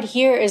this part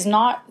here is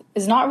not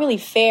really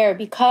fair,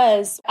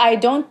 because I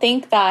don't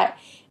think that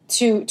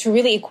to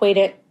really equate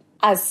it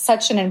as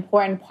such an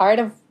important part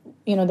of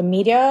the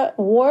media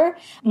war,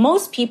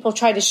 most people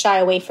try to shy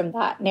away from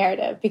that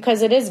narrative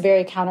because it is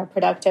very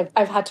counterproductive.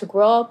 I've had to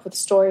grow up with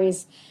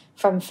stories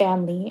from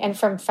family and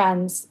from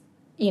friends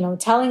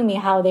telling me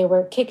how they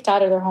were kicked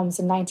out of their homes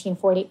in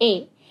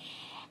 1948.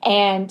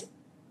 And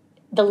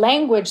the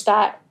language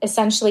that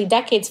essentially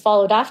decades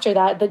followed after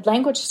that, the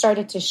language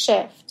started to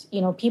shift.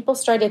 People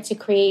started to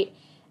create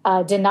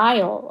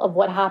denial of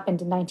what happened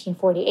in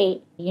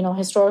 1948,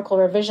 historical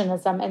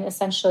revisionism, and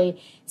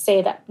essentially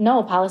say that,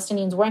 no,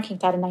 Palestinians weren't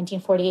kicked out in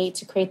 1948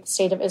 to create the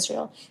state of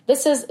Israel.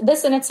 This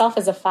in itself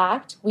is a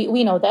fact.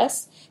 We know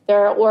this.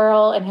 There are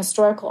oral and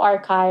historical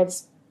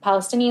archives.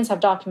 Palestinians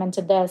have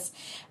documented this.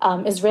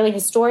 Israeli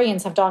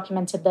historians have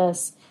documented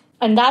this.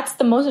 And that's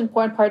the most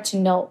important part to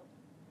note.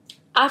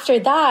 After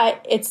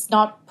that, it's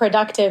not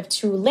productive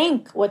to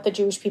link what the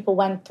Jewish people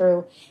went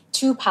through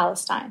to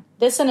Palestine.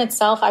 This in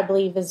itself, I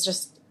believe, is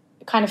just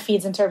kind of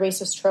feeds into a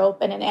racist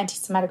trope and an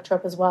anti-Semitic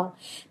trope as well.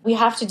 We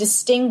have to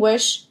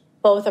distinguish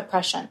both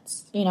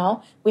oppressions.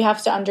 We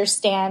have to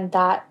understand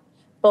that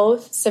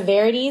both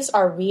severities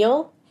are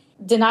real.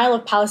 Denial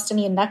of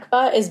Palestinian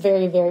Nakba is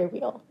very, very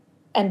real.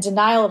 and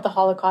denial of the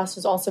Holocaust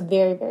is also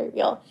very, very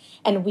real.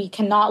 And we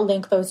cannot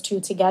link those two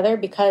together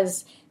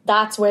because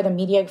that's where the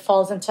media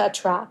falls into a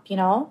trap, you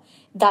know?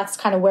 That's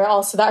kind of where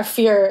also that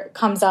fear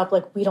comes up,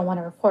 like, we don't want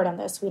to report on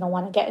this. We don't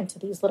want to get into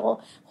these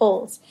little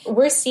holes.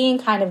 We're seeing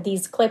kind of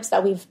these clips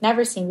that we've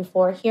never seen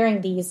before, hearing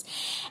these.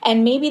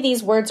 And maybe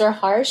these words are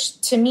harsh.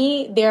 To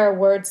me, they are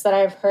words that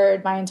I've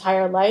heard my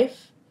entire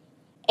life.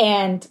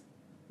 And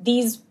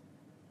these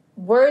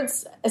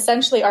words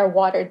essentially are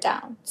watered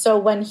down. So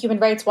when Human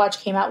Rights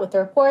Watch came out with the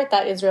report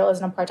that Israel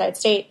is an apartheid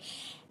state,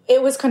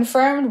 it was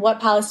confirmed what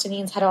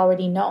Palestinians had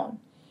already known.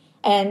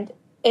 And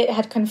it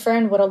had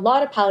confirmed what a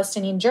lot of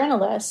Palestinian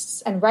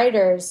journalists and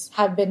writers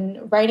have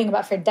been writing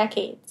about for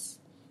decades.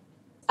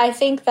 I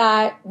think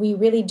that we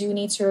really do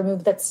need to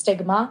remove that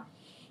stigma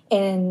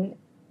in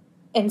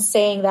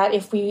saying that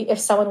if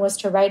someone was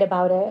to write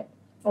about it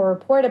or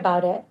report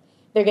about it,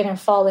 they're going to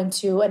fall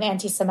into an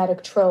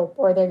anti-Semitic trope,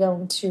 or they're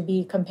going to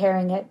be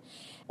comparing it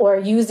or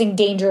using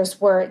dangerous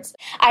words.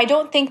 I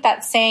don't think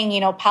that saying,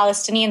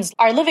 Palestinians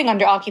are living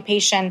under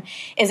occupation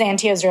is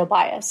anti-Israel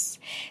bias.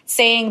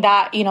 Saying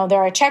that,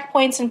 there are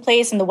checkpoints in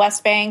place in the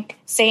West Bank,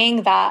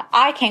 saying that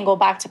I can't go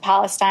back to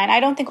Palestine. I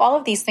don't think all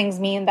of these things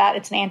mean that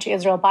it's an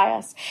anti-Israel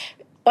bias.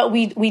 But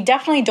we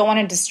definitely don't want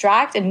to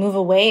distract and move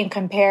away and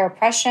compare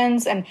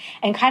oppressions and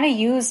kind of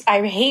use,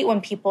 I hate when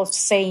people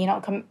say,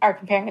 are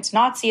comparing it to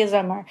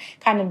Nazism or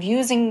kind of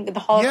using the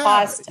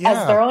Holocaust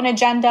as their own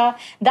agenda.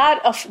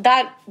 That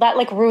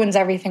like ruins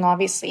everything,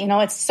 obviously.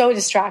 It's so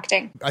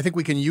distracting. I think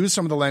we can use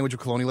some of the language of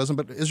colonialism,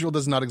 but Israel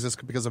does not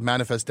exist because of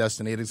manifest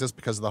destiny. It exists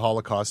because of the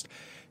Holocaust.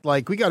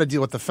 Like, we got to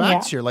deal with the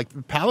facts here. Like,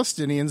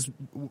 Palestinians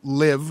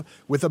live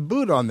with a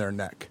boot on their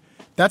neck.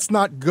 That's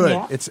not good.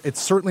 Yeah. It's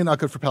certainly not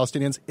good for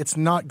Palestinians. It's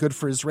not good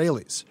for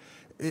Israelis.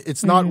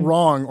 It's not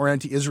wrong or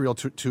anti-Israel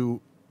to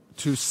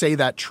say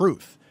that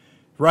truth,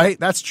 right?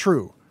 That's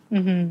true.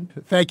 Mm-hmm.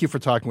 Thank you for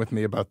talking with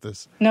me about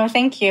this. No,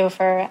 thank you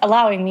for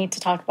allowing me to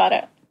talk about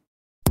it.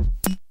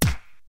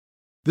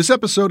 This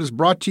episode is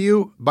brought to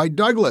you by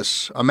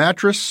Douglas, a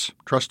mattress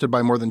trusted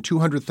by more than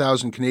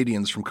 200,000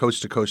 Canadians from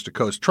coast to coast to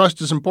coast.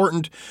 Trust is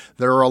important.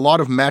 There are a lot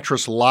of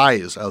mattress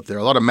lies out there,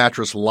 a lot of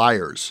mattress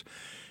liars.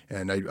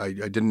 And I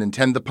didn't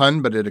intend the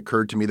pun, but it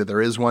occurred to me that there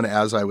is one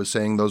as I was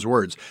saying those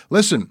words.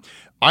 Listen,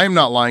 I am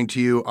not lying to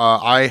you.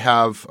 I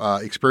have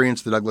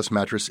experienced the Douglas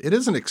mattress. It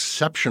is an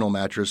exceptional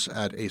mattress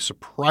at a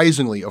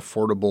surprisingly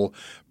affordable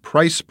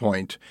price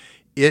point.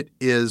 It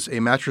is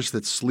a mattress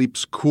that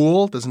sleeps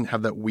cool, doesn't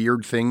have that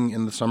weird thing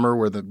in the summer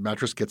where the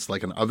mattress gets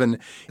like an oven.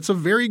 It's a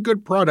very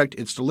good product.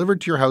 It's delivered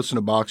to your house in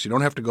a box. You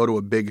don't have to go to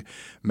a big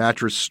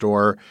mattress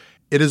store.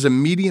 It is a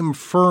medium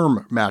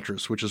firm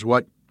mattress, which is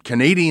what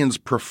Canadians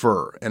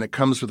prefer, and it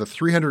comes with a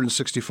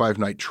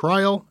 365-night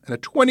trial and a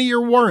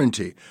 20-year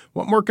warranty.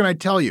 What more can I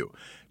tell you?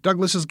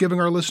 Douglas is giving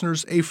our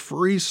listeners a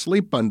free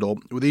sleep bundle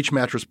with each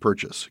mattress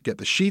purchase. Get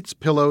the sheets,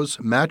 pillows,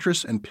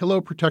 mattress, and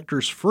pillow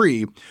protectors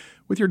free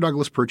with your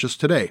Douglas purchase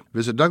today.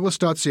 Visit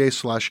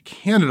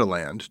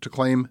douglas.ca/Canadaland to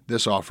claim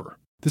this offer.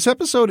 This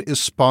episode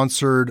is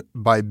sponsored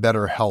by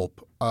BetterHelp.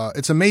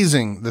 It's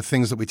amazing the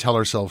things that we tell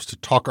ourselves to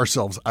talk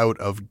ourselves out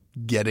of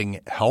getting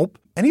help.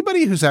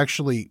 Anybody who's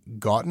actually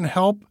gotten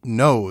help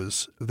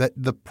knows that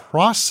the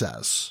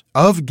process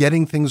of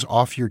getting things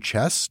off your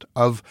chest,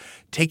 of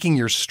taking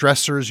your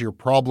stressors, your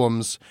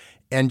problems,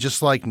 and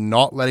just like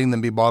not letting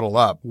them be bottled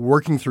up,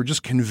 working through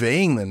just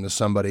conveying them to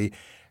somebody,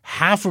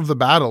 half of the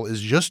battle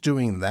is just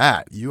doing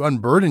that. You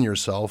unburden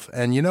yourself.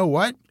 And you know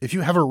what? If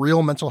you have a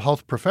real mental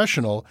health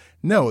professional,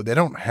 no, they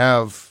don't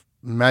have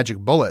magic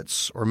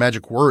bullets or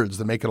magic words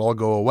that make it all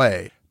go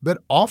away. But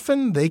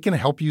often they can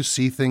help you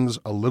see things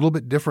a little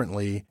bit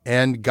differently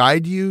and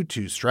guide you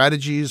to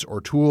strategies or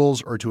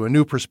tools or to a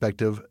new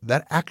perspective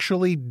that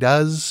actually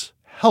does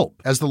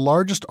help. As the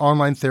largest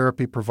online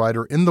therapy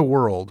provider in the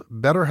world,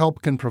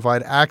 BetterHelp can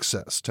provide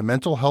access to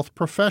mental health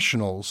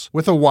professionals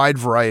with a wide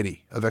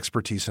variety of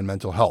expertise in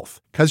mental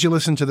health. Because you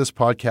listen to this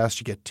podcast,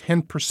 you get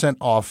 10%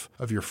 off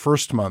of your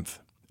first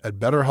month at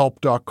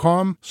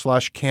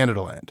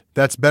betterhelp.com/Canadaland.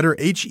 That's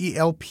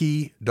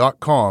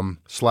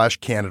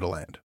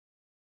betterhelp.com/Canadaland.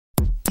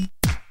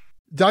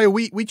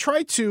 Daya, we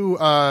try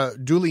to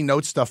duly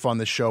note stuff on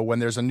the show when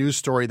there's a news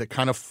story that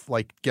kind of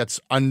like gets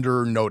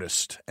under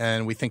noticed,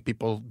 and we think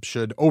people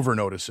should over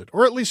notice it,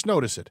 or at least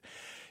notice it.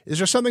 Is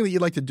there something that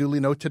you'd like to duly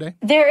note today?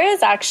 There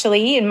is,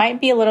 actually. It might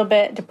be a little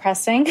bit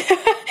depressing,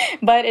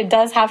 but it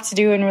does have to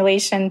do in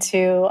relation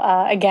to,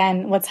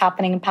 again, what's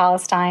happening in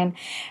Palestine.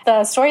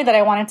 The story that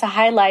I wanted to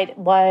highlight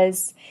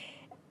was,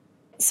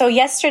 so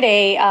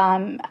yesterday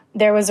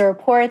there was a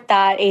report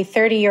that a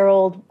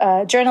 30-year-old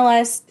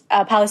journalist,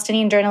 a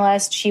Palestinian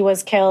journalist, she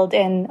was killed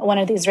in one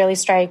of the Israeli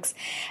strikes,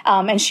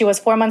 and she was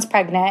 4 months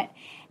pregnant.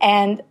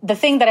 And the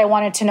thing that I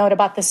wanted to note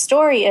about this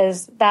story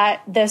is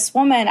that this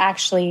woman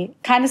actually,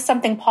 kind of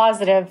something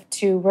positive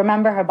to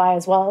remember her by,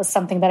 as well as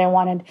something that I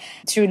wanted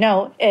to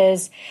note,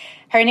 is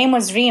her name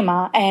was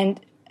Rima. And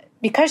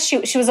because she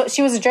was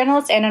a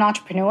journalist and an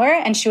entrepreneur,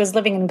 and she was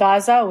living in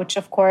Gaza, which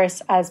of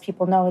course, as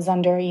people know, is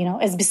under,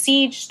 is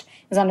besieged,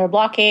 is under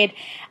blockade.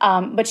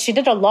 But she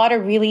did a lot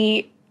of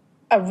really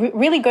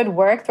really good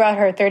work throughout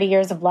her 30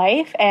 years of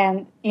life.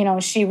 And,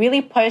 she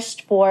really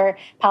pushed for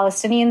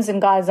Palestinians in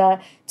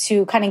Gaza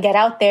to kind of get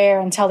out there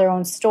and tell their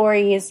own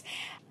stories.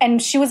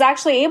 And she was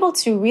actually able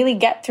to really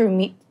get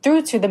through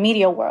to the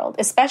media world,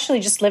 especially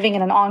just living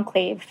in an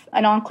enclave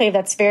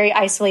that's very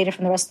isolated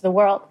from the rest of the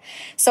world.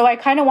 So I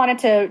kind of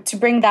wanted to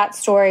bring that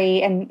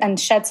story and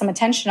shed some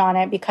attention on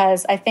it,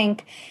 because I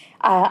think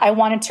I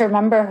wanted to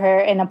remember her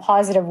in a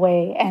positive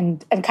way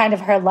and kind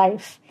of her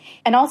life.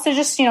 And also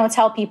just,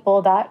 tell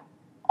people that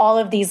all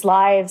of these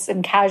lives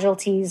and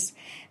casualties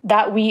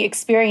that we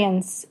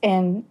experience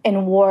in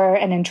war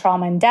and in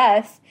trauma and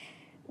death,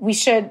 we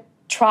should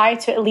try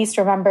to at least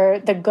remember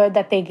the good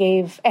that they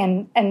gave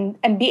and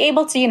be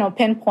able to,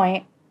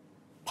 pinpoint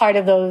part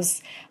of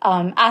those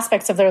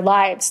aspects of their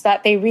lives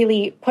that they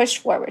really pushed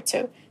forward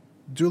to.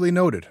 Duly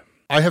noted.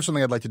 I have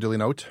something I'd like to duly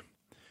note.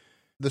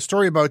 The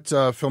story about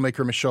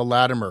filmmaker Michelle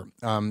Latimer,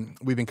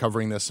 we've been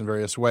covering this in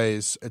various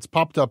ways. It's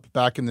popped up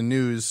back in the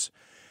news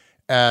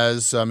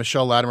as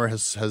Michelle Latimer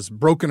has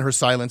broken her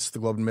silence, the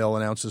Globe and Mail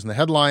announces in the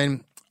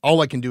headline.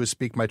 All I can do is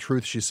speak my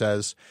truth, she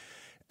says.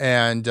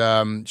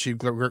 And she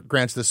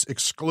grants this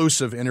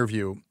exclusive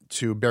interview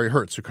to Barry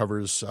Hertz, who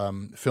covers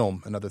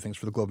film and other things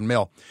for the Globe and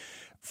Mail.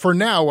 For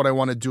now, what I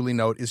want to duly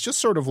note is just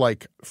sort of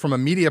like from a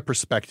media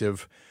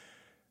perspective,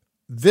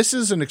 this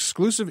is an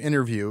exclusive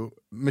interview.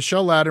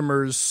 Michelle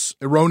Latimer's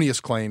erroneous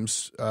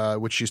claims,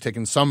 which she's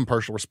taken some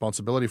partial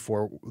responsibility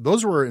for,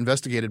 those were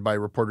investigated by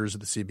reporters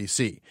at the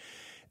CBC.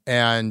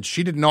 And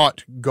she did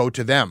not go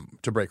to them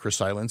to break her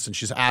silence. And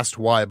she's asked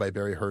why by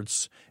Barry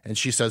Hertz. And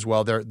she says,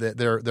 well,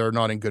 they're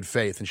not in good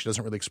faith. And she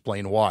doesn't really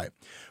explain why.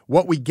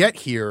 What we get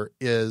here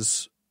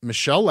is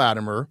Michelle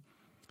Latimer,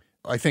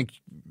 I think,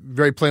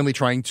 very plainly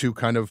trying to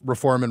kind of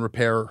reform and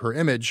repair her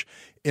image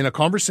in a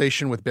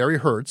conversation with Barry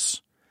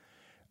Hertz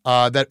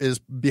that is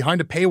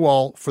behind a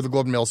paywall for the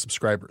Globe and Mail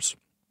subscribers.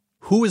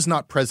 Who is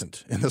not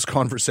present in this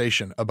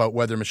conversation about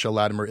whether Michelle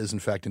Latimer is in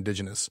fact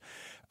Indigenous?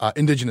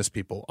 Indigenous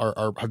people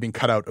have been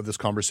cut out of this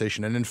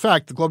conversation. And in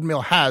fact, the Globe and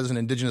Mail has an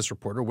Indigenous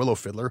reporter, Willow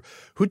Fiddler,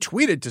 who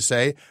tweeted to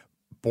say,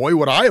 boy,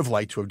 would I have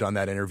liked to have done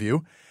that interview.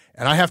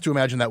 And I have to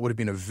imagine that would have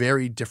been a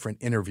very different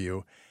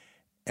interview.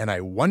 And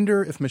I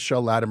wonder if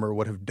Michelle Latimer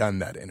would have done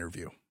that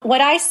interview. What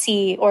I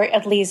see, or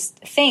at least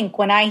think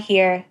when I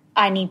hear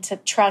I need to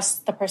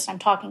trust the person I'm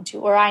talking to,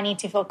 or I need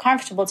to feel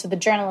comfortable to the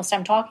journalist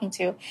I'm talking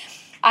to,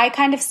 I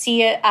kind of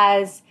see it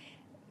as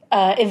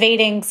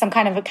evading some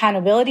kind of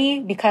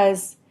accountability,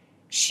 because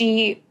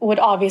she would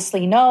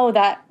obviously know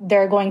that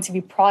they're going to be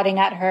prodding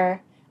at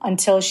her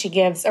until she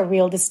gives a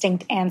real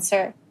distinct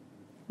answer.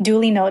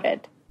 Duly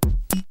noted.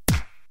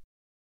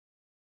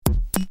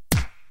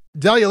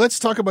 Dahlia, let's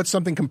talk about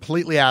something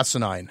completely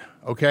asinine,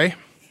 okay?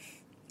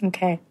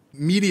 Okay.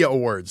 Media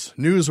awards,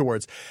 news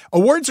awards.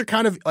 Awards are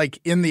kind of like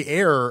in the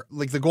air,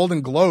 like the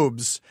Golden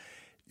Globes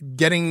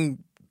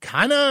getting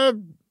kind of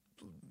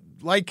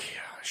like,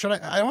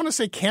 I don't want to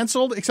say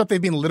canceled, except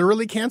they've been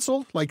literally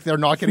canceled. Like they're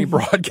not getting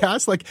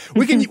broadcast. Like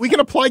we can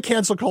apply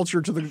cancel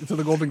culture to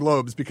the Golden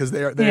Globes because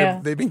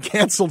they've been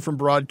canceled from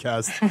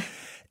broadcast.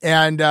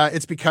 And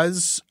it's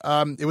because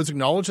it was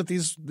acknowledged that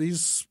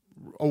these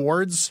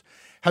awards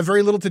have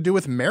very little to do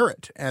with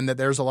merit, and that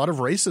there's a lot of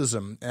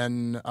racism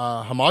and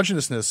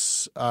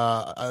homogeneousness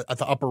at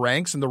the upper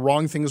ranks, and the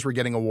wrong things were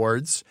getting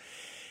awards.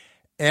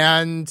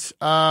 And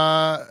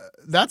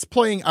that's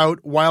playing out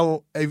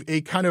while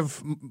a kind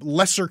of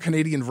lesser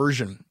Canadian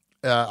version,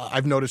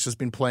 I've noticed, has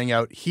been playing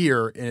out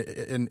here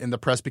in the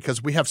press,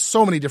 because we have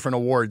so many different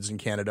awards in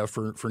Canada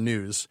for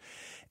news,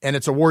 and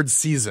it's awards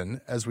season,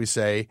 as we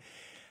say.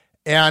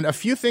 And a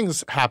few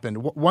things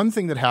happened. One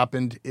thing that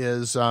happened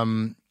is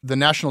the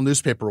National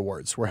Newspaper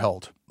Awards were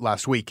held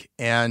last week,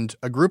 and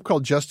a group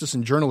called Justice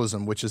and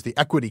Journalism, which is the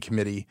equity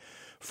committee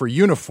for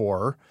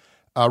Unifor,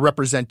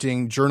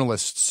 representing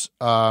journalists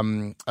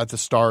at the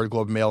Star,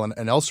 Globe and Mail,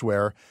 and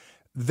elsewhere,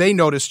 they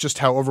noticed just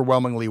how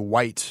overwhelmingly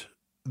white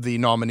the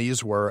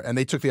nominees were, and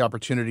they took the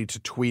opportunity to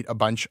tweet a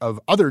bunch of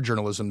other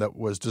journalism that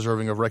was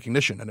deserving of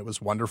recognition, and it was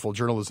wonderful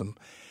journalism.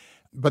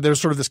 But there's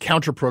sort of this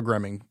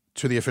counter-programming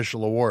to the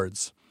official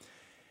awards.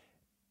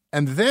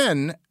 And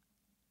then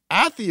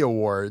at the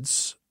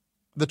awards,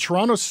 the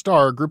Toronto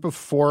Star, a group of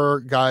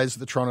 4 guys at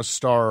the Toronto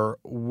Star,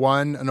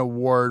 won an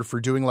award for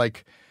doing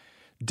like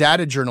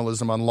data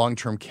journalism on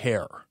long-term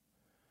care.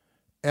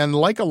 And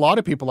like a lot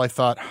of people, I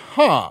thought,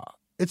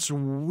 it's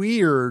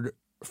weird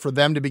for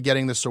them to be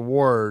getting this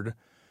award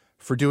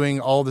for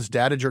doing all this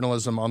data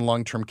journalism on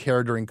long-term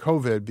care during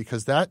COVID,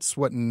 because that's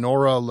what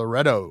Nora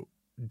Loreto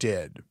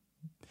did.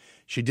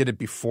 She did it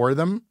before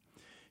them.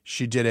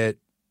 She did it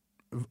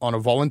on a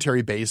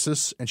voluntary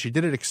basis, and she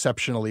did it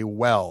exceptionally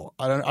well.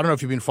 I don't know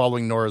if you've been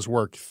following Nora's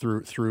work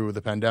through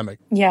the pandemic.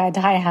 Yeah,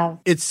 I have.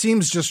 It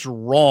seems just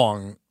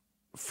wrong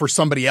for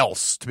somebody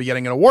else to be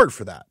getting an award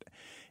for that.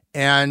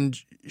 And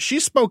she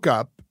spoke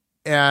up,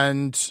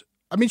 and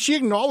I mean, she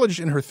acknowledged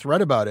in her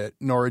thread about it,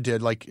 Nora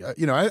did, like,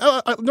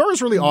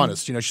 Nora's really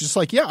honest. You know, she's just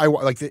like, yeah,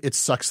 it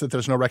sucks that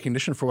there's no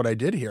recognition for what I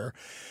did here.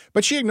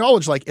 But she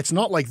acknowledged, like, it's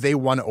not like they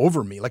won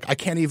over me. Like, I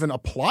can't even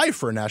apply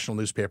for a National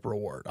Newspaper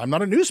Award. I'm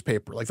not a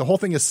newspaper. Like, the whole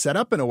thing is set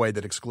up in a way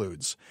that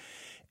excludes.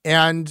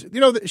 And, you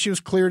know, she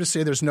was clear to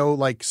say there's no,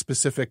 like,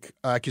 specific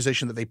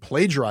accusation that they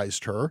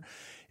plagiarized her.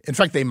 In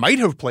fact, they might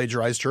have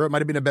plagiarized her. It might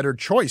have been a better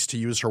choice to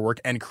use her work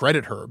and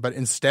credit her. But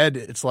instead,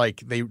 it's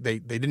like they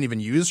didn't even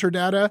use her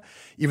data,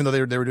 even though they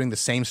were doing the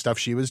same stuff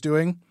she was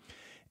doing.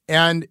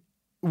 And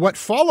what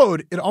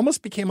followed, it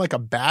almost became like a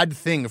bad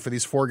thing for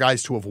these four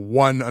guys to have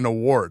won an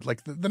award.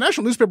 Like the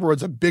National Newspaper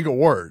Award's a big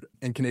award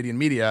in Canadian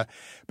media,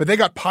 but they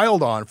got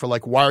piled on for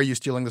like, why are you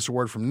stealing this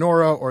award from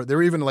Nora? Or they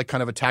were even like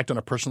kind of attacked on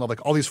a personal level.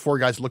 Like all these four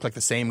guys look like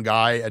the same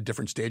guy at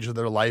different stages of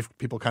their life.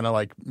 People kind of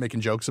like making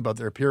jokes about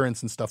their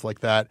appearance and stuff like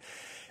that.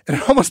 And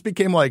it almost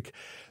became like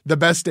the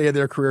best day of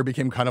their career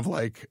became kind of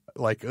like,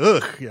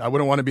 ugh, I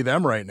wouldn't want to be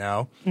them right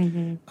now.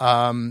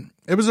 Mm-hmm.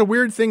 It was a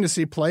weird thing to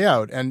see play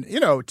out. And, you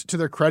know, to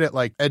their credit,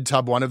 like Ed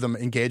Tubb, one of them,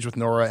 engaged with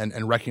Nora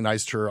and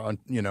recognized her on,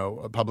 you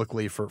know,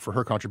 publicly for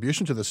her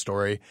contribution to this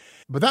story.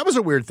 But that was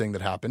a weird thing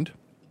that happened.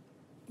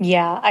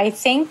 Yeah, I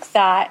think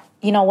that,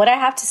 you know, what I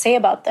have to say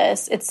about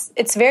this,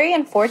 it's very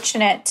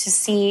unfortunate to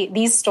see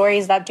these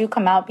stories that do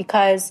come out,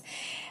 because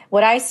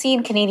what I see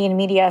in Canadian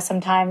media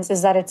sometimes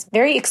is that it's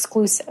very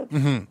exclusive.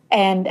 Mm-hmm.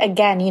 And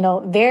again, you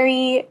know,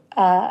 very,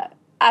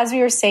 as we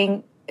were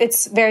saying,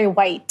 it's very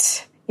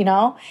white, you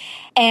know,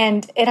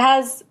 and it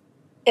has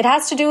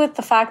to do with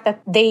the fact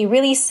that they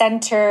really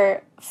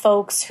center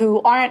folks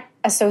who aren't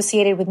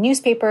associated with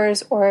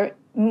newspapers or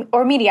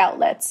media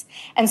outlets.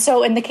 And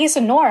so in the case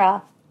of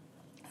Nora,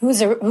 who's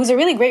a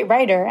really great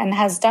writer and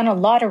has done a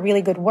lot of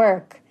really good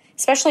work,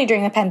 especially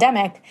during the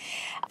pandemic,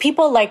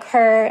 people like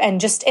her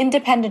and just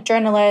independent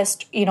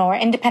journalists, you know, or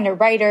independent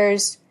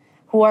writers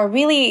who are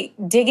really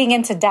digging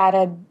into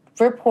data,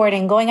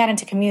 reporting, going out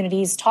into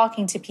communities,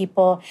 talking to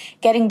people,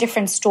 getting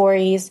different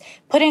stories,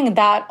 putting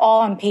that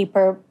all on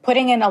paper,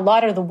 putting in a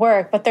lot of the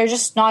work, but they're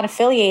just not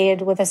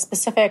affiliated with a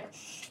specific,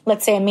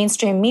 let's say, a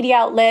mainstream media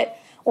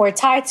outlet or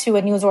tied to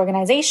a news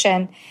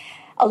organization.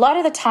 A lot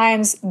of the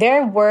times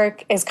their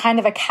work is kind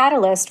of a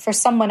catalyst for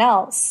someone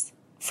else,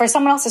 for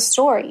someone else's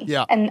story.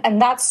 Yeah. And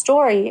that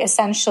story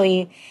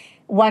essentially,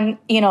 when,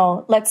 you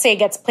know, let's say it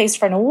gets placed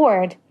for an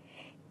award,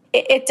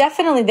 it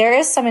definitely, there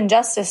is some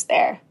injustice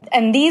there.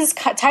 And these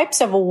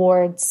types of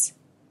awards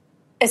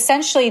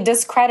essentially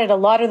discredit a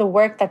lot of the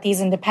work that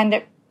these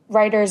independent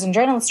writers and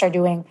journalists are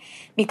doing,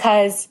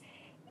 because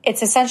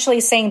it's essentially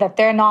saying that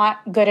they're not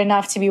good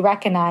enough to be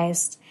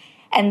recognized.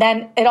 And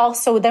then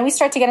then we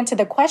start to get into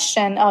the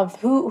question of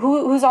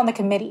who's on the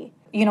committee.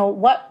 You know,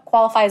 what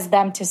qualifies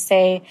them to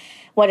say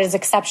what is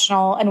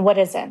exceptional and what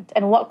isn't,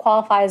 and what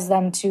qualifies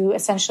them to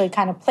essentially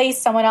kind of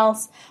place someone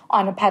else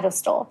on a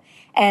pedestal,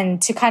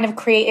 and to kind of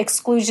create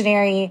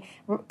exclusionary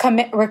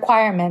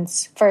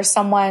requirements for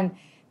someone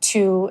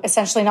to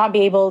essentially not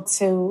be able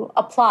to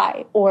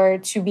apply or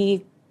to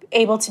be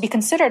able to be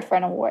considered for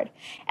an award.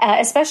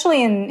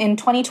 Especially in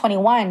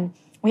 2021,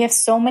 we have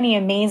so many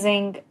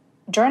amazing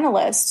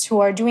journalists who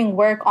are doing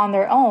work on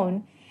their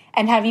own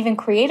and have even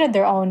created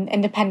their own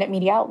independent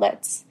media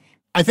outlets.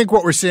 I think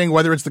what we're seeing,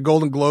 whether it's the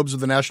Golden Globes or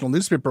the National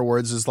Newspaper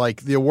Awards, is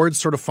like the awards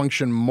sort of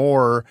function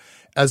more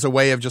as a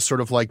way of just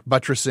sort of like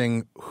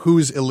buttressing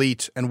who's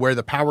elite and where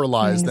the power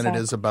lies than it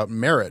is about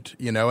merit,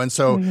 you know? And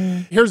so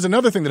here's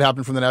another thing that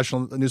happened from the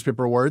National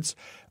Newspaper Awards.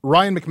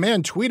 Ryan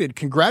McMahon tweeted,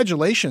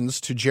 "Congratulations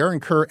to Jaron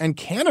Kerr and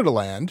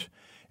Canadaland,"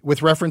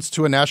 with reference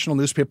to a National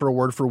Newspaper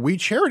Award for We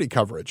Charity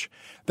coverage.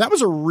 That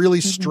was a really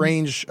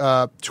strange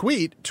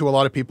tweet to a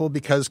lot of people,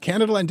 because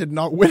Canadaland did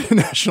not win a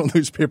National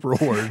Newspaper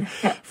Award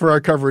for our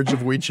coverage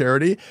of We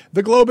Charity.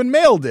 The Globe and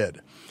Mail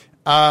did.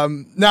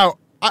 Now,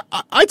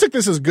 I took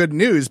this as good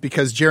news,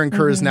 because Jaron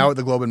Kerr is now at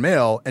the Globe and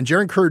Mail, and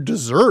Jaron Kerr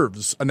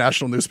deserves a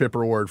National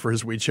Newspaper Award for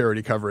his We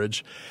Charity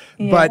coverage.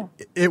 Yeah.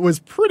 But it was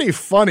pretty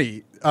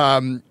funny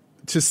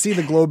to see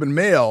the Globe and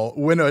Mail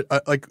win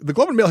the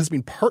Globe and Mail has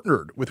been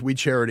partnered with We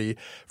Charity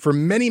for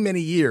many,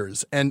 many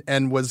years, and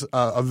was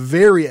a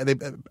very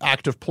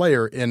active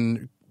player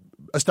in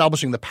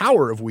establishing the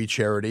power of We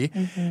Charity.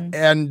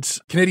 And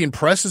Canadian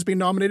Press has been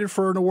nominated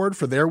for an award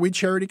for their We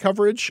Charity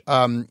coverage.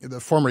 The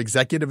former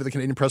executive of the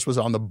Canadian Press was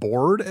on the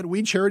board at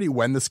We Charity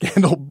when the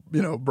scandal,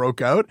 you know,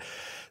 broke out.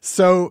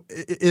 So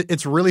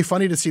it's really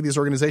funny to see these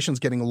organizations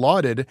getting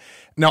lauded.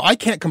 Now, I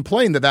can't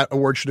complain that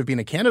award should have been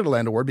a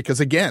Canadaland award,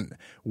 because, again,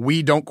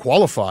 we don't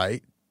qualify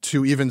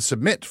to even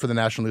submit for the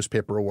National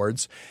Newspaper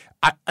Awards.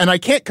 And I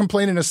can't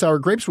complain in a sour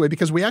grapes way,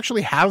 because we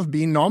actually have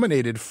been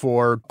nominated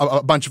for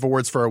a bunch of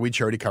awards for our We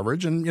Charity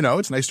coverage. And, you know,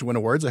 it's nice to win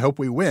awards. I hope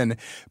we win.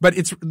 But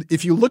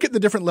if you look at the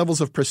different levels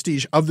of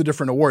prestige of the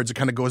different awards, it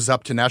kind of goes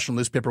up to National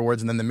Newspaper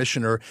Awards and then the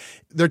Missioner.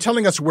 They're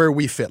telling us where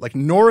we fit. Like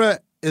Nora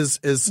has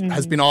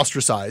been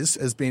ostracized,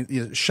 has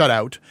been shut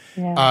out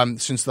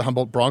since the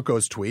Humboldt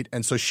Broncos tweet.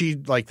 And so she,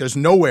 like, there's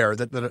nowhere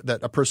that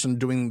a person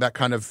doing that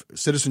kind of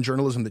citizen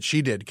journalism that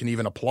she did can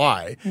even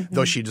apply,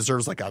 though she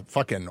deserves like a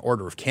fucking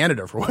Order of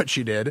Canada for what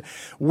she did.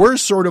 We're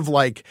sort of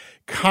like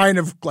kind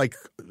of like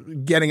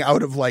getting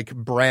out of like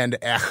brand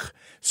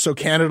so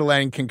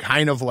Canadaland can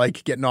kind of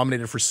like get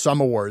nominated for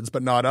some awards,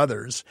 but not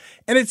others.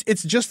 And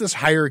it's just this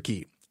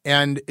hierarchy.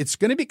 And it's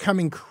going to become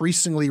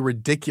increasingly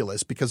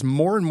ridiculous because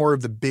more and more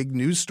of the big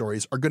news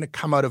stories are going to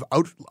come out of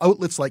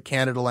outlets like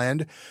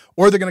Canadaland,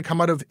 or they're going to come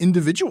out of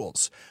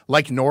individuals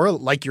like Nora,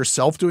 like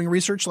yourself doing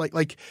research,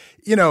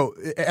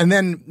 and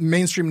then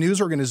mainstream news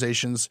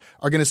organizations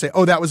are going to say,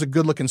 oh, that was a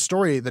good looking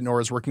story that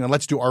Nora's working on.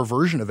 Let's do our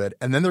version of it.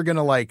 And then they're going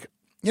to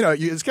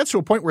it gets to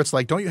a point where it's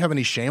like, don't you have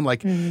any shame?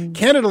 Like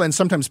Canadaland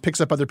sometimes picks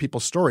up other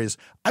people's stories.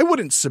 I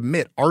wouldn't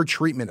submit our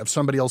treatment of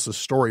somebody else's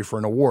story for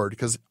an award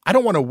because I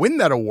don't want to win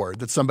that award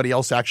that somebody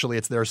else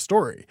it's their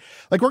story.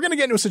 Like we're going to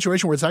get into a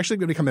situation where it's actually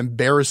going to become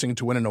embarrassing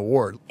to win an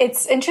award.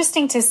 It's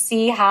interesting to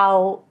see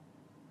how,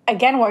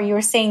 again, what you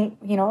were saying,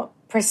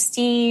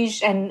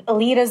 prestige and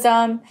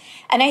elitism.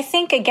 And I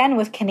think, again,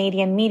 with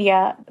Canadian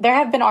media, there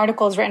have been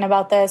articles written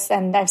about this,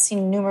 and I've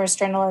seen numerous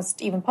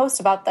journalists even post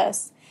about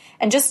this.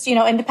 And just,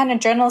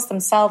 independent journalists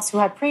themselves who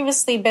had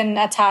previously been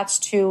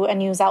attached to a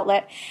news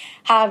outlet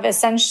have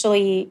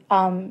essentially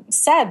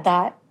said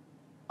that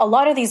a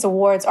lot of these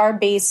awards are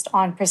based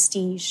on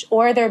prestige,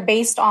 or they're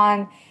based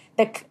on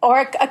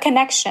a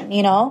connection.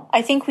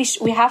 I think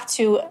we have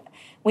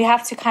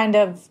to kind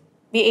of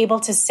be able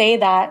to say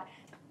that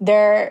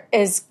there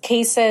is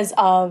cases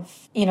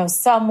of,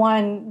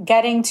 someone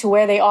getting to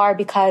where they are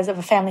because of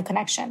a family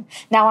connection.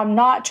 Now, I'm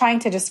not trying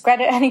to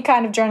discredit any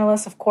kind of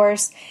journalist, of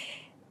course.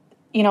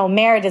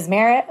 Merit is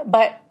merit.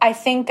 But I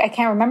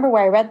can't remember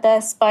where I read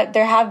this, but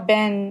there have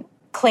been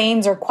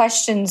claims or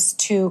questions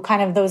to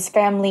kind of those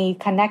family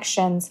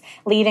connections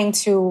leading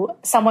to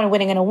someone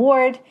winning an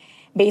award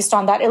based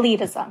on that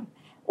elitism.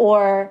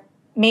 Or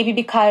maybe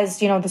because,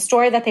 the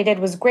story that they did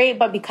was great,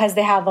 but because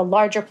they have a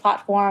larger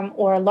platform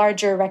or a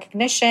larger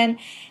recognition,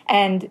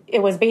 and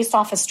it was based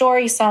off a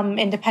story some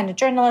independent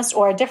journalist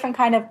or a different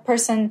kind of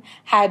person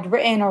had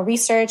written or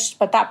researched,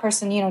 but that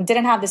person,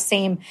 didn't have the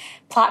same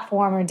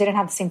platform or didn't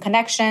have the same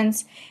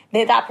connections,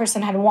 that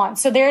person had won.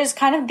 So there's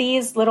kind of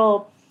these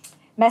little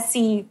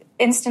messy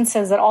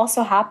instances that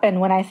also happen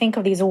when I think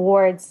of these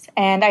awards.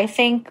 And I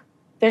think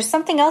there's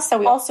something else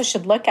that we also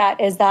should look at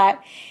is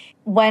that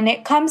when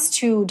it comes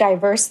to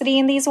diversity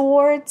in these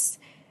awards,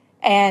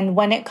 and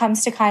when it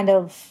comes to kind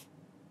of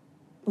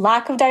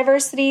lack of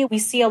diversity, we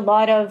see a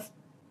lot of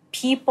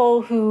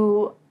people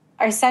who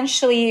are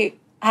essentially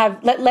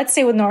have, let's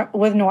say with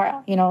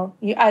Nora,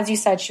 as you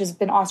said, she's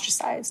been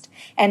ostracized.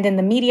 And in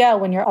the media,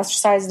 when you're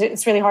ostracized,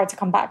 it's really hard to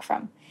come back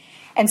from.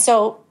 And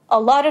so a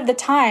lot of the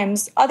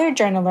times, other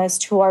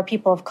journalists who are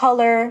people of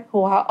color,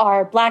 who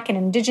are Black and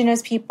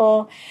Indigenous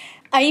people,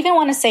 I even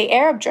want to say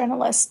Arab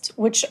journalists,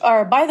 which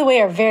are, by the way,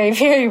 are very,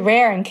 very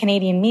rare in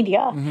Canadian media.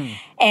 Mm-hmm.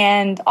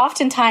 And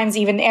oftentimes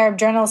even Arab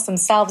journalists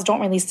themselves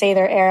don't really say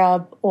they're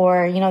Arab,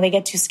 or, they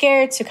get too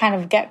scared to kind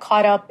of get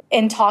caught up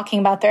in talking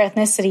about their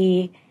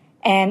ethnicity.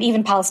 And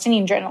even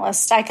Palestinian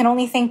journalists. I can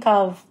only think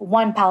of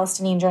one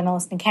Palestinian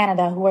journalist in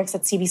Canada who works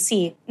at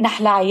CBC,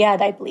 Nahla Ayad,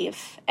 I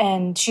believe.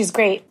 And she's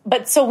great.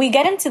 But so we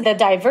get into the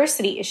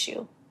diversity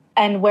issue,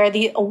 and where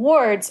the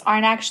awards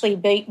aren't actually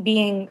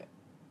being...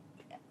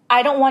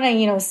 I don't want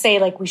to, say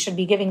like we should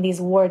be giving these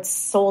awards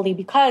solely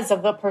because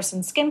of a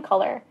person's skin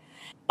color.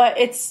 But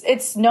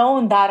it's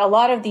known that a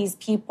lot of these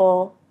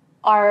people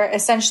are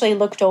essentially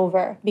looked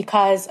over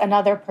because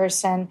another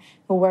person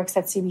who works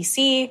at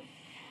CBC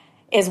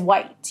is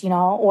white,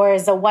 or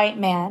is a white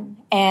man.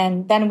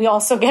 And then we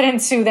also get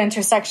into the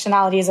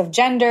intersectionalities of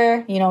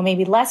gender.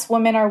 Maybe less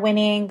women are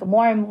winning,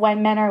 more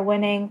men are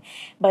winning.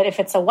 But if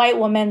it's a white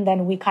woman,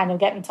 then we kind of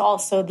get into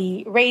also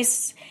the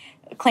race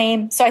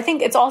claim. So I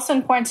think it's also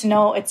important to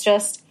know it's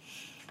just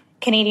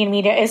Canadian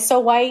media is so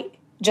white,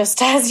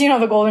 just as,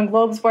 the Golden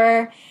Globes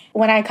were.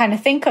 When I kind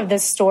of think of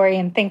this story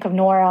and think of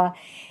Nora,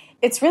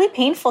 it's really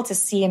painful to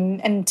see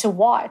and to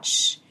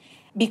watch,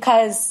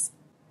 because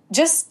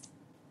just,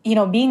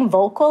 being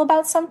vocal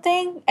about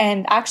something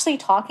and actually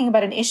talking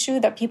about an issue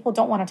that people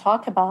don't want to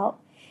talk about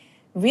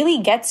really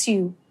gets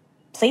you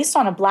placed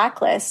on a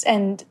blacklist.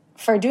 And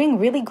for doing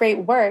really great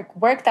work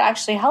that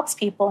actually helps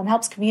people and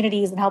helps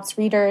communities and helps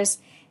readers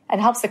and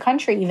helps the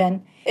country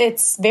even,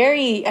 it's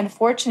very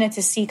unfortunate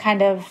to see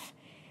kind of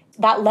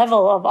that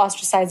level of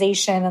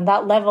ostracization and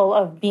that level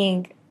of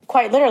being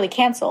quite literally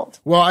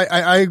canceled. Well,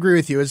 I agree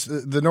with you.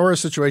 The Nora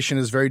situation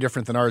is very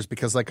different than ours,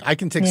 because like I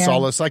can take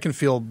solace, I can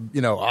feel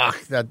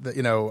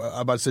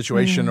about a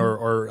situation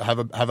or have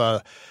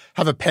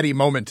a petty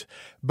moment,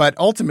 but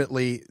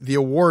ultimately the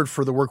award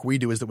for the work we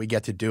do is that we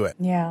get to do it.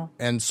 Yeah.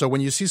 And so when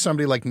you see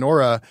somebody like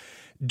Nora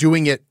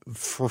doing it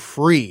for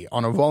free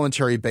on a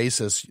voluntary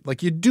basis,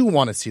 like you do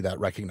want to see that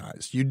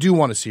recognized. You do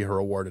want to see her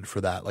awarded for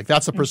that. Like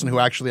that's a person who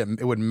actually,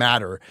 it would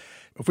matter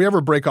If we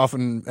ever break off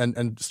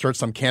and start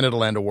some Canada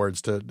Land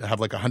Awards to have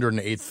like a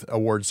 108th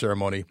award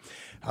ceremony,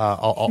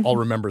 I'll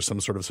remember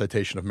some sort of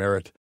citation of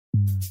merit.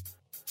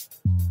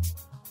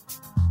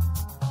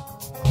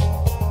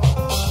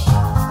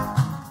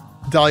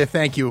 Dahlia,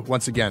 thank you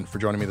once again for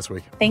joining me this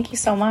week. Thank you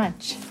so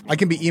much. I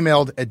can be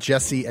emailed at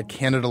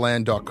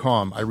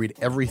jesse@canadaland.com. I read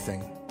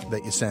everything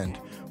that you send.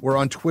 We're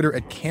on Twitter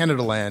at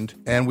CanadaLand,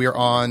 and we are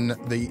on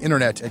the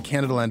internet at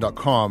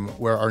CanadaLand.com,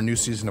 where our new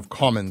season of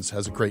Commons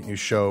has a great new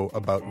show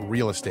about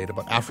real estate,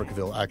 about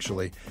Africaville,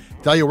 actually.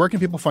 Dahlia, where can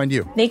people find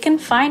you? They can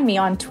find me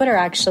on Twitter,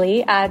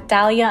 actually, at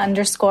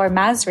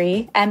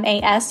Dahlia_Masri,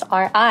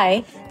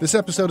 Masri. This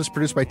episode is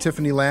produced by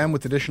Tiffany Lamb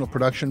with additional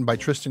production by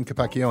Tristan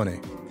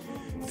Capacchione.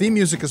 Theme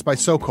music is by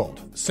So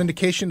Called.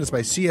 Syndication is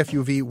by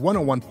CFUV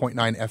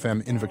 101.9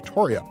 FM in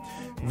Victoria.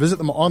 Visit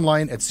them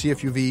online at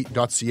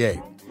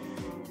cfuv.ca.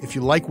 If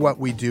you like what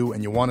we do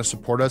and you want to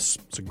support us,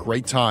 it's a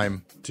great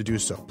time to do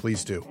so.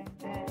 Please do.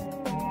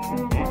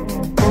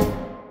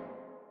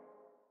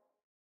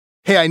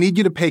 Hey, I need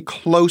you to pay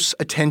close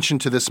attention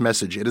to this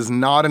message. It is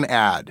not an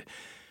ad.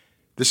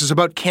 This is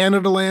about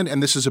Canada Land,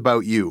 and this is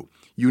about you.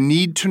 You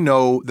need to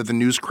know that the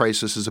news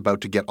crisis is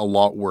about to get a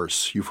lot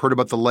worse. You've heard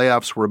about the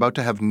layoffs. We're about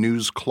to have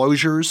news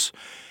closures,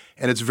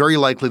 and it's very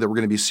likely that we're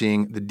going to be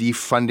seeing the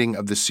defunding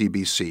of the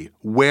CBC.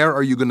 Where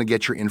are you going to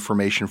get your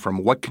information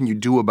from? What can you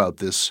do about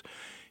this?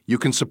 You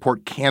can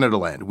support Canada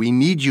Land. We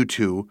need you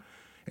to.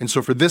 And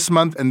so for this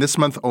month and this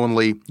month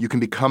only, you can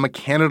become a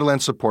Canada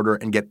Land supporter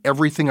and get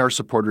everything our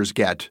supporters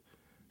get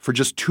for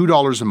just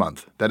 $2 a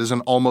month. That is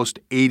an almost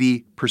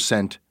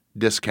 80%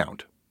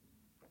 discount.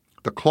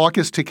 The clock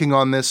is ticking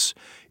on this.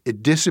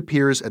 It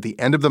disappears at the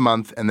end of the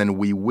month, and then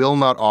we will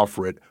not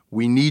offer it.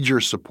 We need your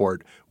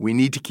support. We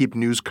need to keep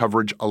news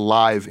coverage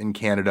alive in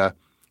Canada.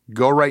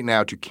 Go right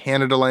now to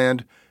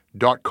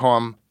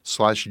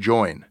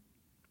CanadaLand.com/join.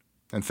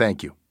 And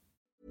thank you.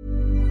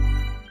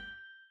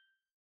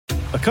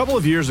 A couple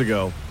of years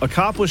ago, a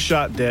cop was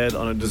shot dead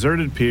on a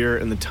deserted pier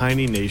in the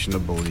tiny nation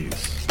of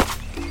Belize.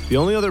 The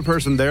only other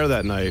person there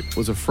that night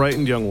was a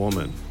frightened young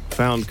woman,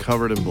 found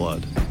covered in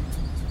blood.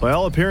 By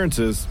all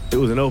appearances, it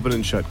was an open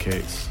and shut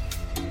case.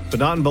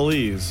 But not in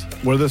Belize,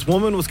 where this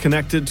woman was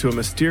connected to a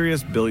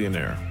mysterious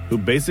billionaire who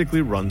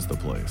basically runs the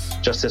place.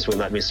 Justice will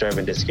not be served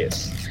in this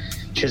case.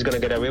 She's going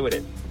to get away with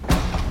it.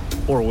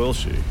 Or will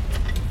she?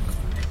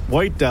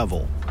 White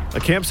Devil, a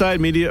Campside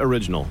Media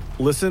original.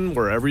 Listen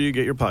wherever you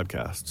get your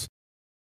podcasts.